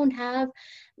who don't have,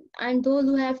 and those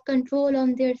who have control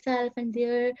on their self and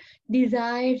their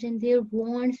desires and their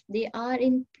wants, they are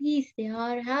in peace, they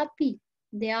are happy,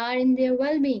 they are in their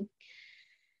well-being.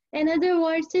 Another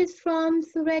verses from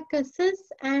Surah Qasas,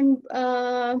 and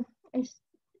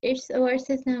it's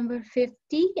verses number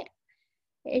 50.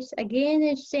 It's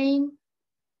saying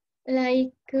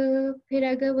like फिर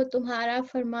अगर वो तुम्हारा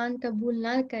फरमान कबूल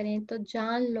ना करें तो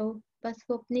जान लो बस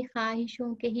वो अपनी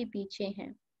ख्वाहिशों के ही पीछे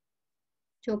हैं.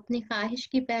 जो अपनी ख्वाहिश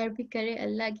की पैरवी करे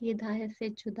अल्लाह की हिदायत से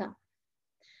जुदा.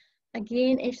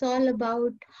 Again, it's all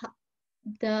about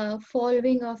the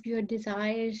following of your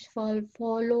desires,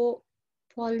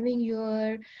 following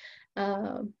your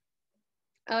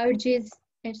urges.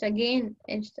 It's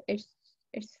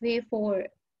way for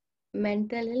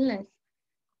mental illness.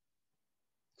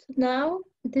 So now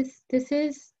this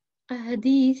is a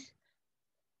hadith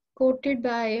quoted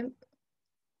by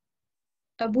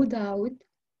Abu Dawud,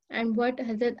 and what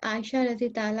Hazrat Aisha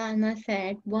Radhiyallahu anha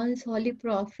said, once Holy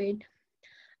Prophet,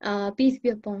 peace be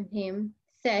upon him,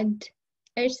 said,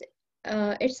 it's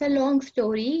a long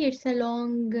story, it's a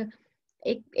long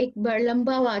एक एक बड़ा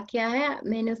लंबा वाकया है,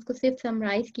 मैंने उसको सिर्फ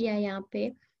summarise किया है यहाँ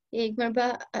पे। एक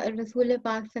मरतबा रसूल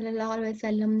पाक सल्लल्लाहु अलैहि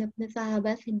वसल्लम ने अपने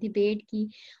साहबा से डिबेट की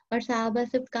और साहबा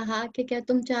से कहा कि क्या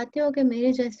तुम चाहते हो कि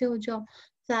मेरे जैसे हो जाओ?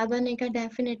 साहबा ने कहा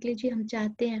डेफिनेटली जी, हम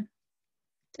चाहते हैं।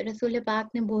 तो रसूल पाक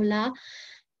ने बोला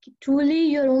कि truly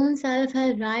your own self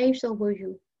has rights over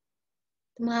you,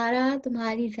 तुम्हारा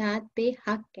तुम्हारी जात पे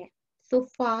हक है। सो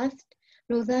फास्ट,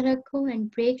 रोजा रखो and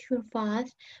break your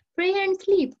fast, pray and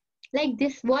sleep. Like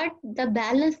this what the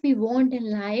balance we want in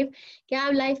life, कि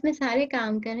आप लाइफ में सारे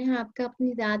काम करें, आपका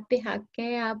अपनी जात पे हक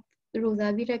है, आप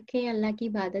रोजा भी रखें, अल्लाह की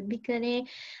इबादत भी करें,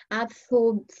 आप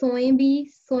सोएं भी।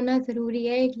 सोना जरूरी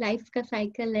है, एक लाइफ का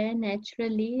साइकिल है,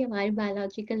 नेचुरली हमारी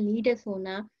बायोलॉजिकल नीड है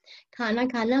सोना, खाना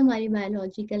खाना हमारी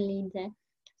बायोलॉजिकल नीड है।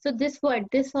 So this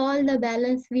all the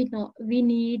balance we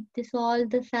need, this all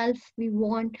the self we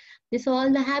want, this all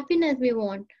the happiness we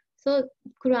want. So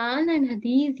Quran and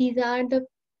Hadith, these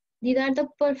are the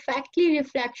perfectly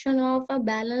reflection of a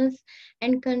balance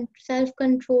and self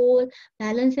control.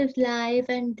 Balance is life,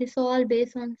 and this all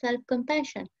based on self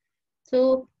compassion. So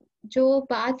जो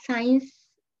बात science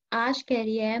आज कह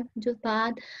रही है, जो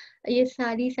बात ये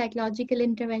सारी साइकोलॉजिकल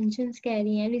इंटरवेंशंस कह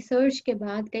रही हैं, रिसर्च के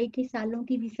बाद, कई कई सालों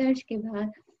की रिसर्च के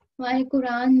बाद हमारे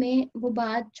कुरान में वो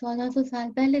बात 1400 साल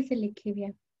पहले से लिखी हुई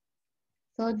है।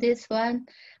 So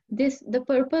the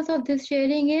purpose of this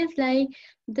sharing is like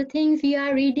the things we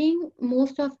are reading.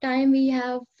 Most of time we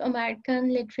have American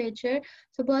literature.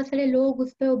 So बहुत सारे लोग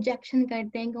उस पर objection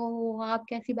करते हैं कि ओ आप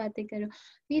कैसी बातें कर रहे हो।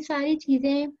 ये सारी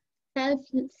चीजें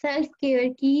सेल्फ केयर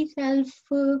की,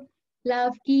 सेल्फ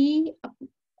लव की,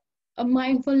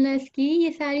 माइंडफुलनेस की,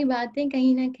 ये सारी बातें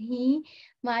कहीं ना कहीं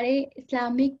हमारे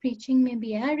इस्लामिक प्रीचिंग में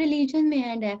भी है, हर रिलीजन में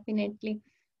है डेफिनेटली।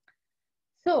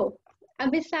 सो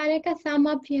अब इस सारे का सम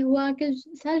अप ये हुआ कि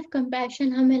सेल्फ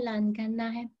कंपैशन हमें लर्न करना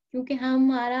है, क्योंकि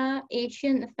हमारा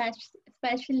एशियन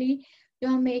स्पेशली जो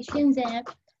हम एशियंस हैं,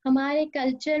 हमारे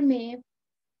कल्चर में,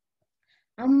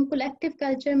 हम कलेक्टिव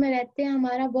कल्चर में रहते हैं,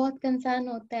 हमारा बहुत कंसर्न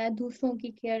होता है दूसरों की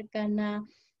केयर करना,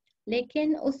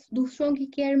 लेकिन उस दूसरों की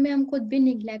केयर में हम खुद भी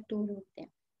निग्लेक्ट हो रहे होते हैं।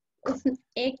 उस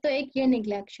एक ये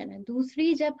निग्लेक्शन है।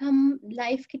 दूसरी, जब हम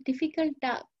लाइफ के डिफिकल्ट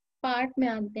पार्ट में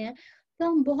आते हैं तो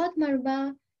हम बहुत मरबा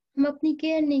हम अपनी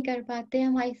केयर नहीं कर पाते,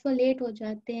 हम आइसोलेट हो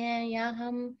जाते हैं, या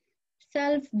हम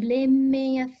सेल्फ ब्लेम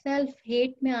में या सेल्फ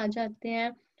हेट में आ जाते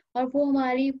हैं, और वो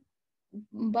हमारी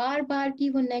बार बार की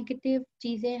वो नेगेटिव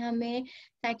चीजें हमें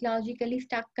साइकोलॉजिकली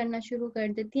स्टक करना शुरू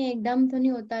कर देती हैं। एकदम तो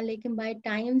नहीं होता, लेकिन बाय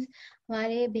टाइम्स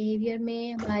हमारे बिहेवियर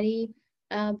में, हमारी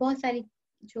बहुत सारी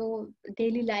जो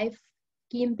डेली लाइफ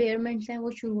की इम्पेयरमेंट्स हैं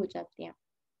वो शुरू हो जाती हैं।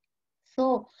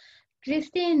 सो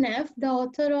Christine Neff, the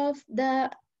author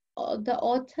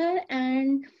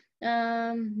and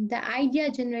the idea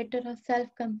generator of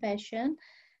self-compassion,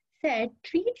 said,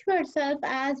 treat yourself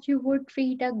as you would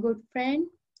treat a good friend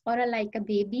or like a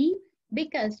baby,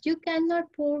 because you cannot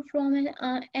pour from an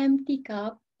empty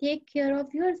cup. Take care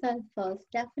of yourself first,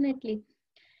 definitely.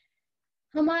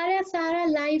 हमारा सारा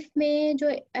life में जो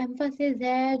emphasis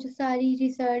है, जो सारी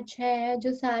research है,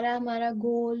 जो सारा हमारा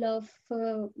goal of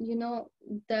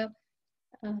the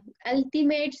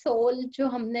ultimate soul जो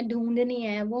हमने ढूंढनी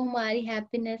है, वो हमारी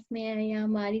हैप्पीनेस में है या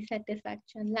हमारी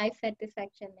सेटिस्फैक्शन, लाइफ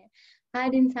सेटिस्फैक्शन है।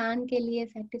 हर इंसान के लिए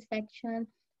सेटिस्फैक्शन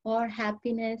और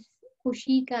हैप्पीनेस,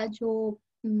 खुशी का जो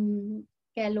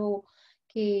कह लो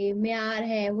कि मेयार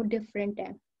है, वो डिफरेंट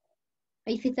है।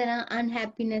 इसी तरह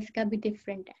अनहैप्पीनेस का भी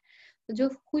डिफरेंट है। तो जो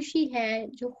खुशी है,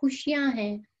 जो खुशियां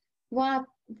हैं,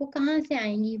 वो कहाँ से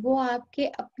आएंगी? वो आपके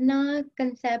अपना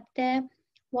कंसेप्ट है,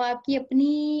 वो आपकी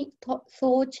अपनी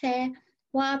सोच है,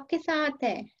 वो आपके साथ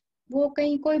है, वो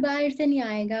कहीं कोई बाहर से नहीं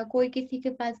आएगा। कोई किसी के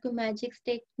पास कोई मैजिक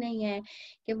स्टिक नहीं है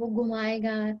कि वो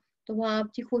घुमाएगा तो वो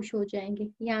आप जी खुश हो जाएंगे,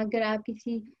 या अगर आप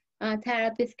किसी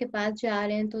थेरापिस्ट के पास जा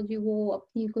रहे हैं तो जी वो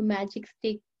अपनी कोई मैजिक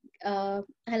स्टिक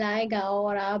हिलाएगा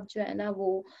और आप जो है ना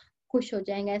वो खुश हो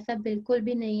जाएंगे। ऐसा बिल्कुल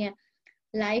भी नहीं है।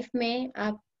 लाइफ में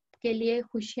आपके लिए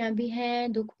खुशियां भी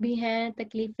हैं, दुख भी हैं,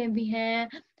 तकलीफें भी हैं।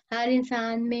 हर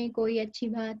इंसान में कोई अच्छी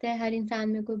बात है, हर इंसान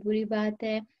में कोई बुरी बात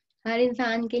है। हर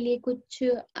इंसान के लिए कुछ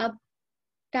अप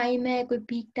टाइम है, कोई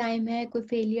पीक टाइम है, कोई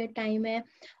फेलियर टाइम है,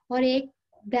 और एक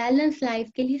बैलेंस लाइफ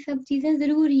के लिए सब चीजें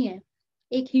जरूरी हैं,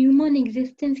 एक ह्यूमन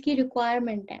एग्जिस्टेंस की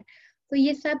रिक्वायरमेंट है। तो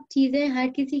ये सब चीजें हर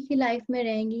किसी की लाइफ में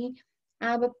रहेंगी।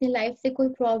 आप अपनी लाइफ से कोई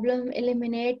प्रॉब्लम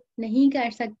एलिमिनेट नहीं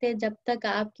कर सकते जब तक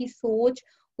आपकी सोच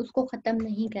उसको खत्म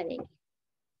नहीं करेगी।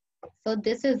 सो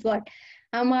दिस इज व्हाट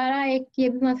हमारा एक ये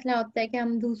भी मसला होता है कि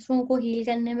हम दूसरों को हील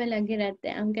करने में लगे रहते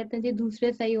हैं। हम कहते हैं जी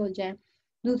दूसरे सही हो जाए,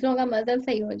 दूसरों का मजहब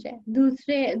सही हो जाए,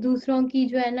 दूसरों की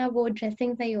जो है ना वो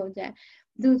ड्रेसिंग सही हो जाए,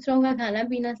 दूसरों का खाना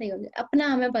पीना सही हो जाए, अपना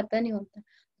हमें पता नहीं होता।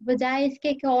 बजाय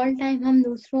इसके कि ऑल टाइम हम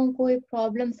दूसरों को एक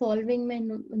प्रॉब्लम सॉल्विंग में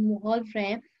इन्वॉल्व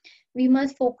रहे, we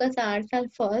must focus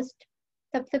ourselves first.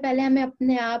 सबसे पहले हमें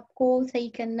अपने आप को सही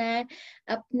करना है,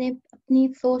 अपनी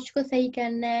सोच को सही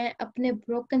करना है, अपने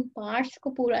ब्रोकन पार्ट्स को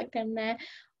पूरा करना है,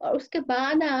 और उसके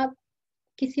बाद आप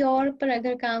किसी और पर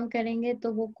अगर काम करेंगे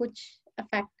तो वो कुछ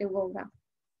इफेक्टिव होगा।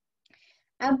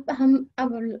 अब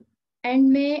एंड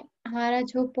में हमारा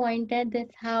जो पॉइंट है, this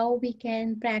how we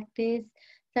can practice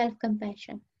self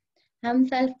compassion. हम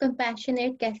सेल्फ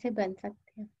कंपैशनेट कैसे बन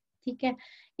सकते हैं, ठीक है।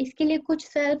 इसके लिए कुछ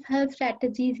सेल्फ हेल्प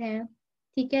स्ट्रेटजीज हैं,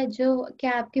 ठीक है, जो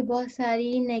क्या आपकी बहुत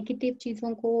सारी नेगेटिव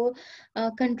चीज़ों को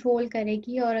कंट्रोल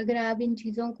करेगी, और अगर आप इन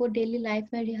चीज़ों को डेली लाइफ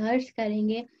में रिहर्स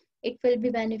करेंगे, it will be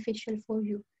beneficial for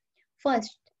you.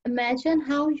 First, imagine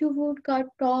how you would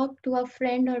talk to a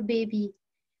friend or baby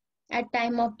at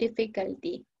time of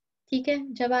difficulty। ठीक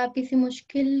है, जब आप किसी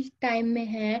मुश्किल टाइम में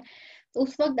हैं, तो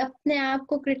उस वक्त अपने आप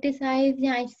को क्रिटिसाइज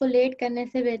या आइसोलेट करने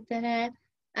से बेहतर है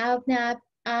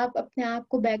आप अपने आप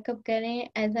को बैकअप करें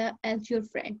एज योर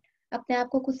फ्रेंड। अपने आप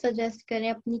को कुछ सजेस्ट करें,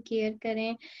 अपनी केयर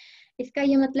करें। इसका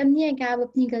ये मतलब नहीं है कि आप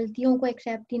अपनी गलतियों को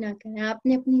एक्सेप्ट ही ना करें।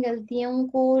 आपने अपनी गलतियों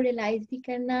को रियलाइज भी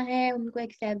करना है, उनको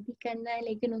एक्सेप्ट भी करना है,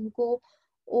 लेकिन उनको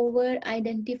ओवर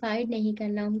आइडेंटिफाइड नहीं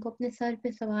करना, उनको अपने सर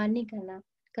पे सवार नहीं करना।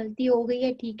 गलती हो गई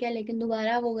है, ठीक है, लेकिन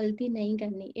दोबारा वो गलती नहीं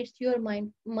करनी। It's your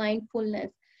mindfulness.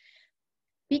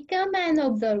 Become an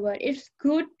observer. It's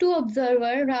good to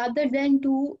observer rather than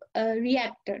to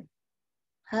reactor।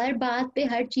 हर बात पे,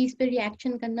 हर चीज पे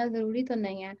रिएक्शन करना जरूरी तो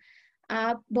नहीं है।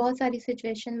 आप बहुत सारी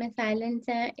सिचुएशन में साइलेंस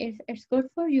हैं, इट्स गुड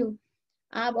फॉर यू।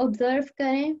 आप ऑब्जर्व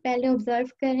करें, पहले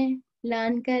ऑब्जर्व करें,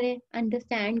 लर्न करें,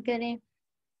 अंडरस्टैंड करें।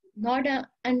 नॉट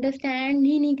अंडरस्टैंड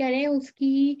ही नहीं करें,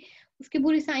 उसकी उसकी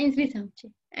पूरी साइंस भी समझे,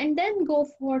 and then go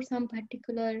for some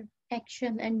particular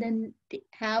action, and then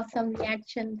have some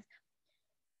reaction.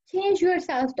 Change your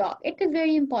self-talk. It is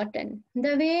very important.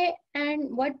 The way and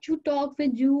what you talk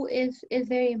with you is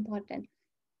very important.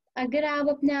 अगर आप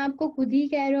अपने आप को खुद ही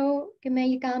कह रहे हो कि मैं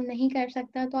ये काम नहीं कर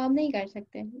सकता, तो आप नहीं कर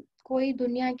सकते। कोई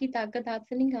दुनिया की ताकत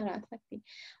आपसे नहीं करा सकती।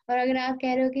 और अगर आप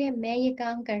कह रहे हो कि मैं ये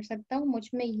काम कर सकता हूँ, मुझ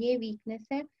में ये वीकनेस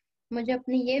है, मुझे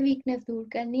अपनी ये वीकनेस दूर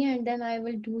करनी है, and then I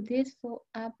will do this, तो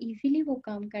आप इजीली वो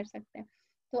काम कर सकते हैं।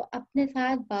 तो अपने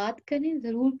साथ बात करें,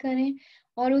 जरूर करें,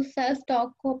 और उस सेल्फ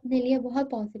टॉक को अपने लिए बहुत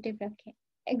पॉजिटिव रखें।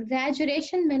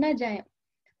 एग्जैजुरेशन में ना जाए,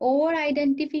 ओवर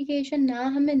आइडेंटिफिकेशन ना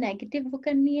हमें नेगेटिव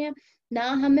करनी है, ना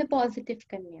हमें पॉजिटिव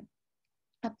करनी है।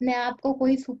 अपने आप को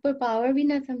कोई सुपर पावर भी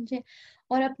ना समझे,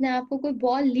 और अपने आप को कोई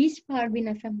बहुत लीस्ट पावर भी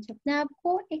ना समझे। अपने आप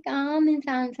को एक आम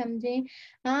इंसान समझे,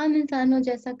 आम इंसानों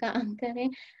जैसा काम करें।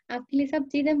 आपके लिए सब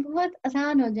चीजें बहुत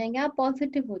आसान हो जाएंगे, आप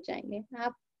पॉजिटिव हो जाएंगे।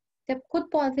 आप जब खुद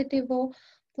पॉजिटिव हो,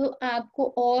 तो आपको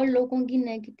और लोगों की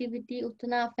नेगेटिविटी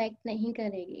उतना अफेक्ट नहीं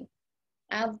करेगी।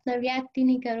 आप उतना रिएक्ट ही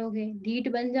नहीं करोगे, ढीठ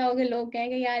बन जाओगे, लोग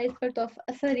कहेंगे यार इस पर तो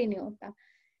असर ही नहीं होता।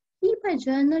 Keep a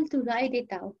journal to right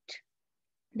it out.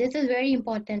 This is very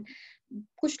important.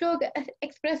 कुछ लोग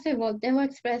एक्सप्रेसिव होते हैं, वो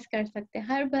एक्सप्रेस कर सकते हैं।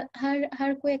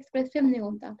 हर कोई एक्सप्रेसिव नहीं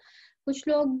होता। कुछ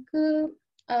लोग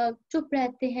चुप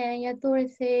रहते हैं, या थोड़े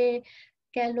से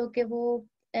कह लो कि वो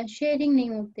शेयरिंग नहीं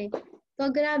होते। तो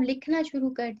अगर आप लिखना शुरू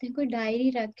करते हैं, कोई डायरी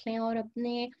रख लें, और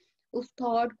अपने उस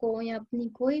थॉट को या अपनी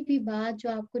कोई भी बात जो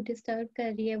आपको डिस्टर्ब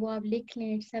कर रही है, वो आप लिख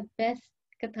लें। It's a best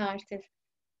catharsis.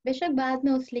 बेशक बाद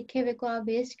में उस लिखे हुए को आप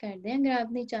वेस्ट कर दें, अगर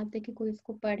आप नहीं चाहते कि कोई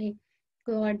उसको पढ़े,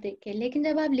 कोई और देखे। लेकिन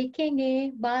जब आप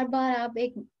लिखेंगे, बार बार आप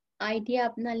एक आइडिया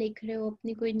अपना लिख रहे हो,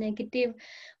 अपनी कोई नेगेटिव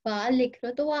बात लिख रहे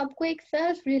हो, तो वो आपको एक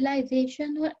सेल्फ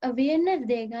रियलाइजेशन और अवेयरनेस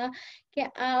देगा कि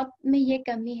आप में ये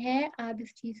कमी है। आप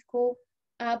इस चीज को,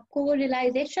 आपको वो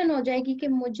रियलाइजेशन हो जाएगी कि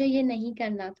मुझे ये नहीं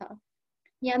करना था,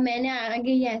 या मैंने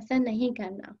आगे ये ऐसा नहीं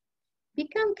करना।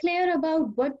 Become clear about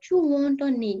what you want or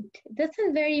need. This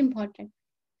is very important.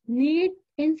 Need,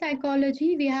 in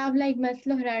psychology, we have like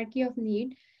Maslow hierarchy of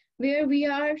need, where we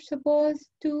are supposed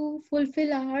to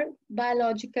fulfill our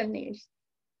biological needs,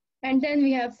 and then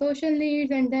we have social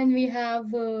needs, and then we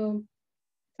have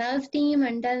self-esteem,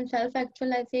 and then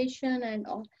self-actualization and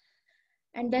all.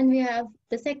 And then we have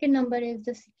the second number is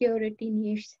the security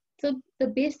needs. So the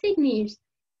basic needs,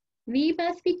 we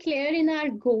must be clear in our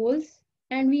goals,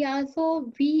 and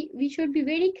we should be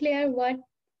very clear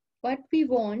what we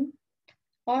want,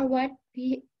 or what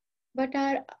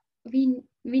are we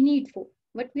need for,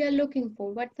 what we are looking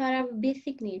for, what are our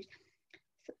basic needs.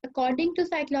 So, according to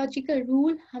psychological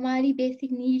rule, हमारी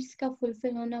basic needs का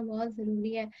fulfill होना बहुत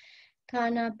जरूरी है।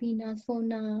 खाना पीना,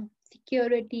 सोना,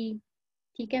 security,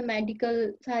 ठीक है,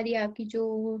 मेडिकल, सारी आपकी जो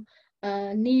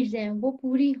नीड्स हैं वो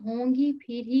पूरी होंगी,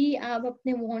 फिर ही आप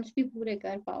अपने वांट्स भी पूरे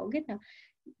कर पाओगे ना।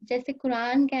 जैसे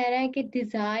कुरान कह रहा है कि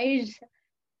डिजायर्स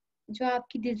जो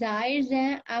आपकी डिजायर्स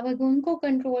हैं, आप अगर उनको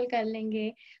कंट्रोल कर लेंगे,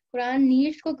 कुरान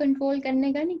नीड्स को कंट्रोल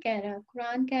करने का नहीं कह रहा,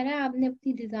 कुरान कह रहा है आपने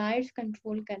अपनी डिजायर्स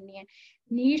कंट्रोल करनी है।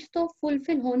 नीड्स तो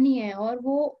फुलफिल होनी है और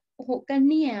वो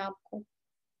करनी है आपको।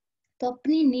 तो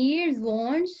अपनी नीड्स,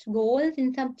 वांट्स, गोल्स,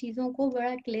 इन सब चीजों को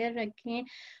बड़ा क्लियर रखें,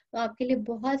 तो आपके लिए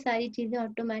बहुत सारी चीजें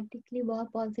ऑटोमेटिकली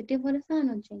बहुत पॉजिटिव और आसान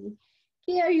हो जाएंगी।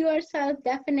 Care yourself,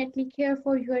 definitely care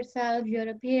for yourself, your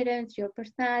appearance, your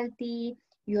personality,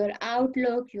 your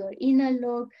outlook, your inner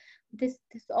look.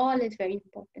 This all is very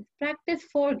important. Practice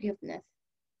forgiveness,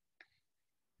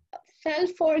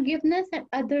 self forgiveness and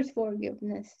others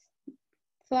forgiveness.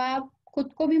 So आप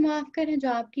खुद को भी माफ करें जो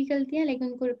आपकी गलतियां, लेकिन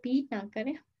उनको रिपीट ना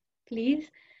करें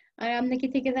प्लीज। और आपने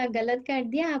किसी के साथ गलत कर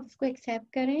दिया, आप उसको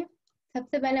एक्सेप्ट करें।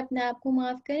 सबसे पहले अपने आप को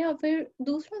माफ करें और फिर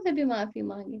दूसरों से भी माफी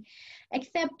मांगे।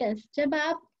 एक्सेप्टेंस, जब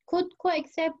आप खुद को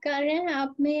एक्सेप्ट कर रहे हैं,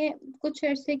 आप में कुछ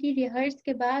अरसे की रिहर्स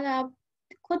के बाद आप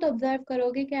खुद ऑब्जर्व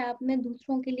करोगे कि आप में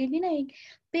दूसरों के लिए भी ना एक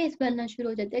पेस बनना शुरू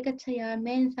हो जाता है कि अच्छा यार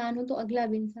मैं इंसान हूँ तो अगला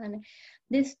भी इंसान है।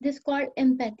 This called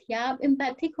empathy. आप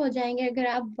एम्पैथिक हो जाएंगे अगर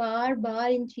आप बार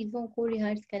बार इन चीजों को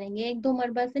रिहर्स करेंगे। एक दो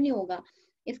मरतबा से नहीं होगा,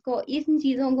 इसको, इन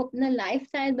चीजों को अपना लाइफ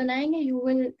स्टाइल बनाएंगे, you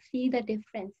will see the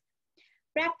difference.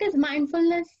 Practice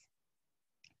mindfulness.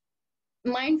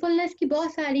 Mindfulness की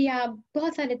बहुत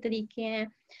सारे तरीके हैं।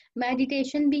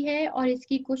 मेडिटेशन भी है और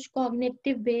इसकी कुछ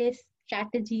कॉग्निटिव बेस्ड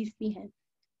स्ट्रैटेजीज भी हैं।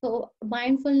 तो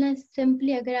माइंडफुलनेस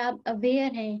सिंपली अगर आप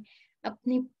अवेयर हैं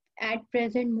अपनी एट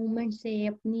प्रेजेंट मोमेंट से,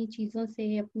 अपनी चीजों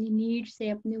से, अपनी नीड से,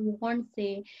 अपने वांट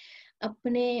से,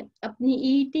 अपने अपनी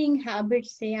ईटिंग हैबिट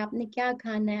से, आपने क्या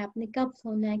खाना है, आपने कब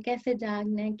सोना है, कैसे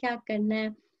जागना है, क्या करना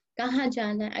है, कहाँ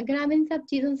जाना है, अगर आप इन सब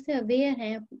चीजों से अवेयर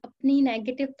हैं, अपनी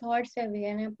नेगेटिव थॉट से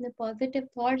अवेयर हैं, अपने पॉजिटिव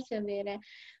थॉट से अवेयर हैं,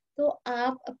 तो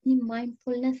आप अपनी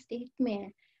माइंडफुलनेस स्टेट में है।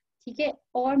 ठीक है।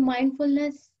 और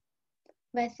माइंडफुलनेस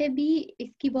वैसे भी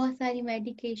इसकी बहुत सारी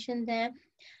मेडिकेशंस हैं।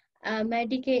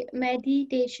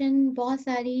 मेडिटेशन बहुत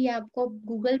सारी आपको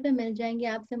गूगल पे मिल जाएंगी,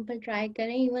 आप सिंपल ट्राई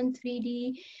करें। इवन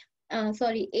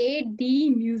 8D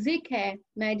म्यूजिक है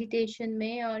मेडिटेशन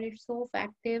में और इट्स सो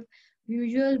इफेक्टिव।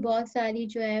 यूजुअल बहुत सारी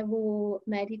जो है वो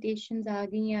मेडिटेशंस आ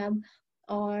गई हैं अब,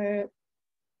 और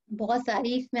बहुत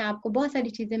सारी इसमें आपको बहुत सारी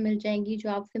चीजें मिल जाएंगी जो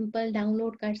आप सिंपल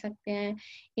डाउनलोड कर सकते हैं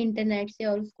इंटरनेट से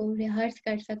और उसको रिहर्स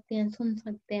कर सकते हैं, सुन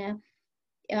सकते हैं।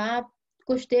 आप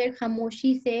कुछ देर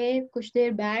खामोशी से कुछ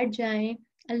देर बैठ जाएं,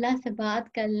 अल्लाह से बात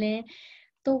कर लें,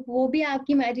 तो वो भी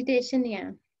आपकी मेडिटेशन ही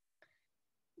है।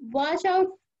 Watch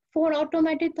out for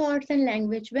automated thoughts and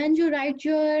language. When you write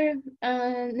your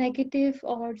negative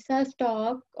or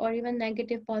self-talk, or even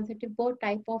negative, positive, both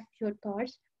type of your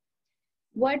thoughts,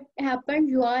 what happened?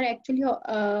 You are actually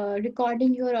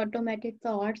recording your automated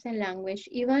thoughts and language.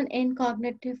 Even in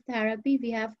cognitive therapy,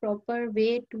 we have proper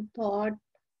way to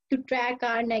track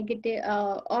our negative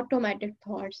automated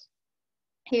thoughts.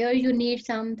 Here you need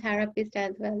some therapist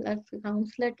as well. A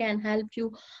counselor can help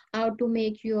you how to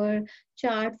make your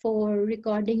chart for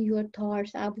recording your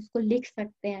thoughts. आप उसको लिख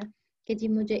सकते हैं कि जी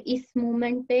मुझे इस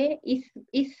moment पे,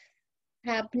 इस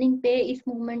हैपनिंग पे, इस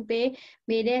मोमेंट पे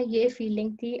मेरे ये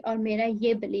फीलिंग थी और मेरा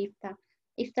ये बिलीफ था।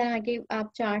 इस तरह के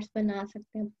आप चार्ट्स बना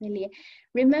सकते हैं अपने लिए।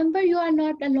 Remember you are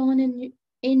not alone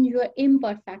in your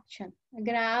imperfection.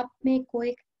 अगर आप में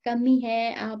कोई कमी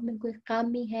है, आप में कोई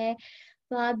खामी है,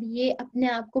 तो आप ये अपने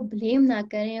आप को ब्लेम ना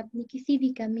करें अपनी किसी भी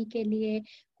कमी के लिए।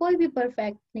 कोई भी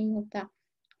परफेक्ट नहीं होता।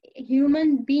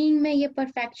 ह्यूमन बीइंग में ये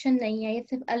परफेक्शन नहीं है, ये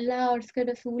सिर्फ अल्लाह और उसके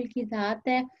रसूल की जात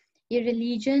है। ये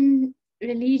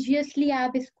रिलीजियसली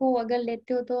आप इसको अगर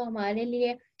लेते हो तो हमारे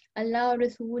लिए अल्लाह और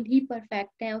रसूल ही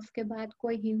परफेक्ट है, उसके बाद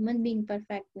कोई ह्यूमन बीइंग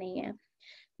परफेक्ट नहीं है।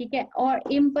 ठीक है। और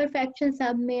इम्परफेक्शन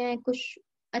सब में है, कुछ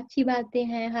अच्छी बातें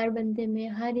हैं हर बंदे में,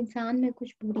 हर इंसान में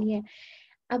कुछ बुरी है।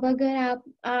 अब अगर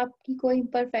आपकी कोई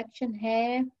इम्परफेक्शन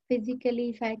है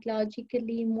फिजिकली,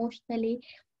 साइकोलॉजिकली, इमोशनली,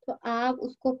 तो आप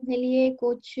उसको अपने लिए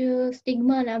कुछ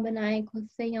स्टिग्मा ना बनाएं खुद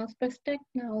से, या उस पर स्टक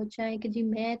ना हो जाए कि जी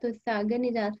मैं तो इससे आगे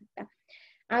नहीं जा सकता।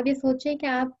 आप ये सोचें कि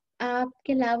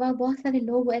आपके अलावा बहुत सारे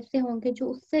लोग ऐसे होंगे जो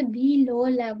उससे भी लो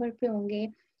लेवल पे होंगे,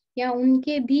 या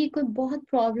उनके भी कोई बहुत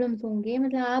प्रॉब्लम्स होंगे।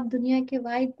 मतलब आप दुनिया के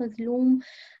वाहिद मजलूम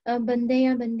बंदे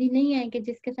या बंदी नहीं है कि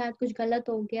जिसके साथ कुछ गलत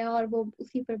हो गया और वो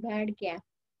उसी पर बैठ गया।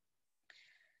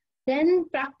 Then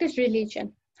practice religion.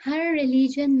 हर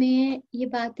रिलीजन में ये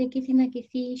बातें किसी ना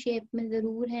किसी शेप में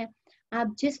जरूर है।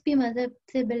 आप जिस भी मजहब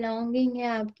से बिलोंगिंग है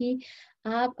आपकी,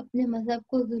 आप अपने मजहब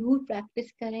को जरूर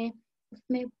प्रैक्टिस करें।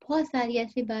 उसमें बहुत सारी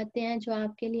ऐसी बातें हैं जो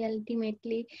आपके लिए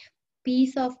अल्टीमेटली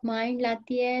पीस ऑफ माइंड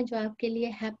लाती है, जो आपके लिए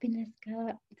हैप्पीनेस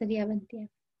का जरिया बनती है।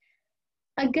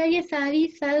 अगर ये सारी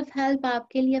सेल्फ हेल्प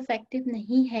आपके लिए इफेक्टिव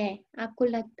नहीं है, आपको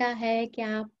लगता है कि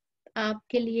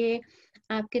आपके लिए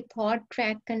आपके थॉट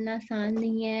ट्रैक करना आसान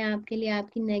नहीं है आपके लिए,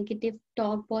 आपकी नेगेटिव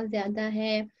टॉक बहुत ज्यादा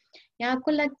है, या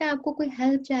आपको लगता है आपको कोई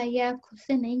हेल्प चाहिए, आप खुद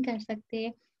से नहीं कर सकते,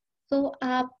 तो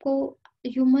आपको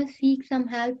you must seek some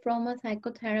help from a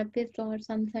psychotherapist or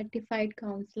some certified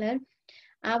counselor.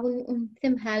 आप उनसे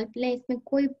हेल्प लें, इसमें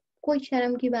कोई कोई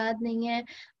शर्म की बात नहीं है।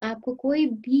 आपको कोई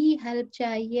भी हेल्प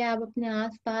चाहिए, आप अपने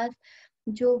आसपास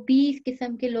जो भी इस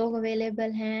किस्म के लोग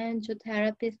अवेलेबल हैं, जो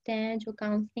थेरेपिस्ट हैं, जो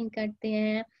काउंसलिंग करते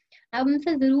हैं, आप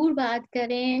उनसे जरूर बात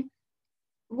करें।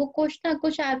 वो कुछ ना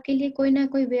कुछ आपके लिए कोई ना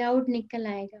कोई वे आउट निकल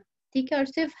आएगा, ठीक है। और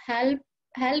सिर्फ हेल्प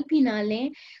हेल्प ही ना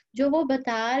लें, जो वो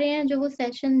बता रहे हैं, जो वो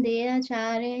सेशन देना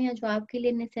चाह रहे हैं, या जो आपके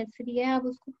लिए नेसेसरी है, आप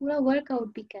उसको पूरा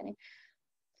वर्कआउट भी करें।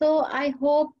 So I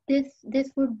hope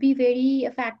this would be very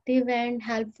effective and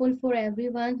helpful for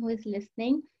everyone who is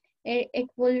listening.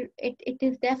 It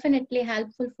is definitely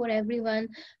helpful for everyone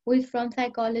who is from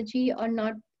psychology or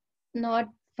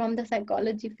not from the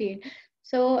psychology field.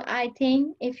 So I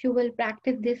think if you will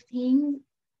practice this thing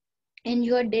in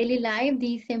your daily life,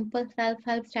 these simple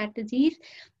self-help strategies,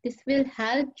 this will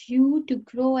help you to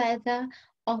grow as a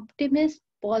optimist,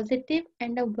 positive,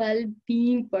 and a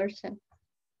well-being person.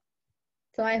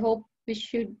 So I hope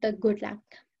wish you the good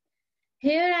luck.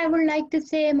 Here I would like to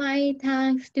say my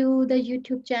thanks to the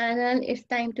YouTube channel. It's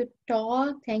time to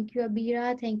talk. Thank you,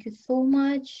 Abira. Thank you so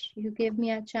much. You gave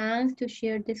me a chance to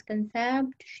share this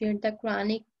concept, to share the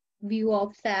chronic view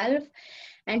of self,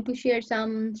 and to share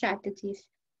some strategies.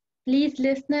 Please,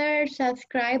 listeners,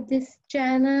 subscribe this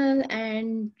channel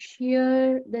and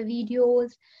share the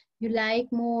videos you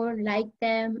like more, like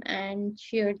them and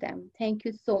share them. Thank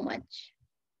you so much.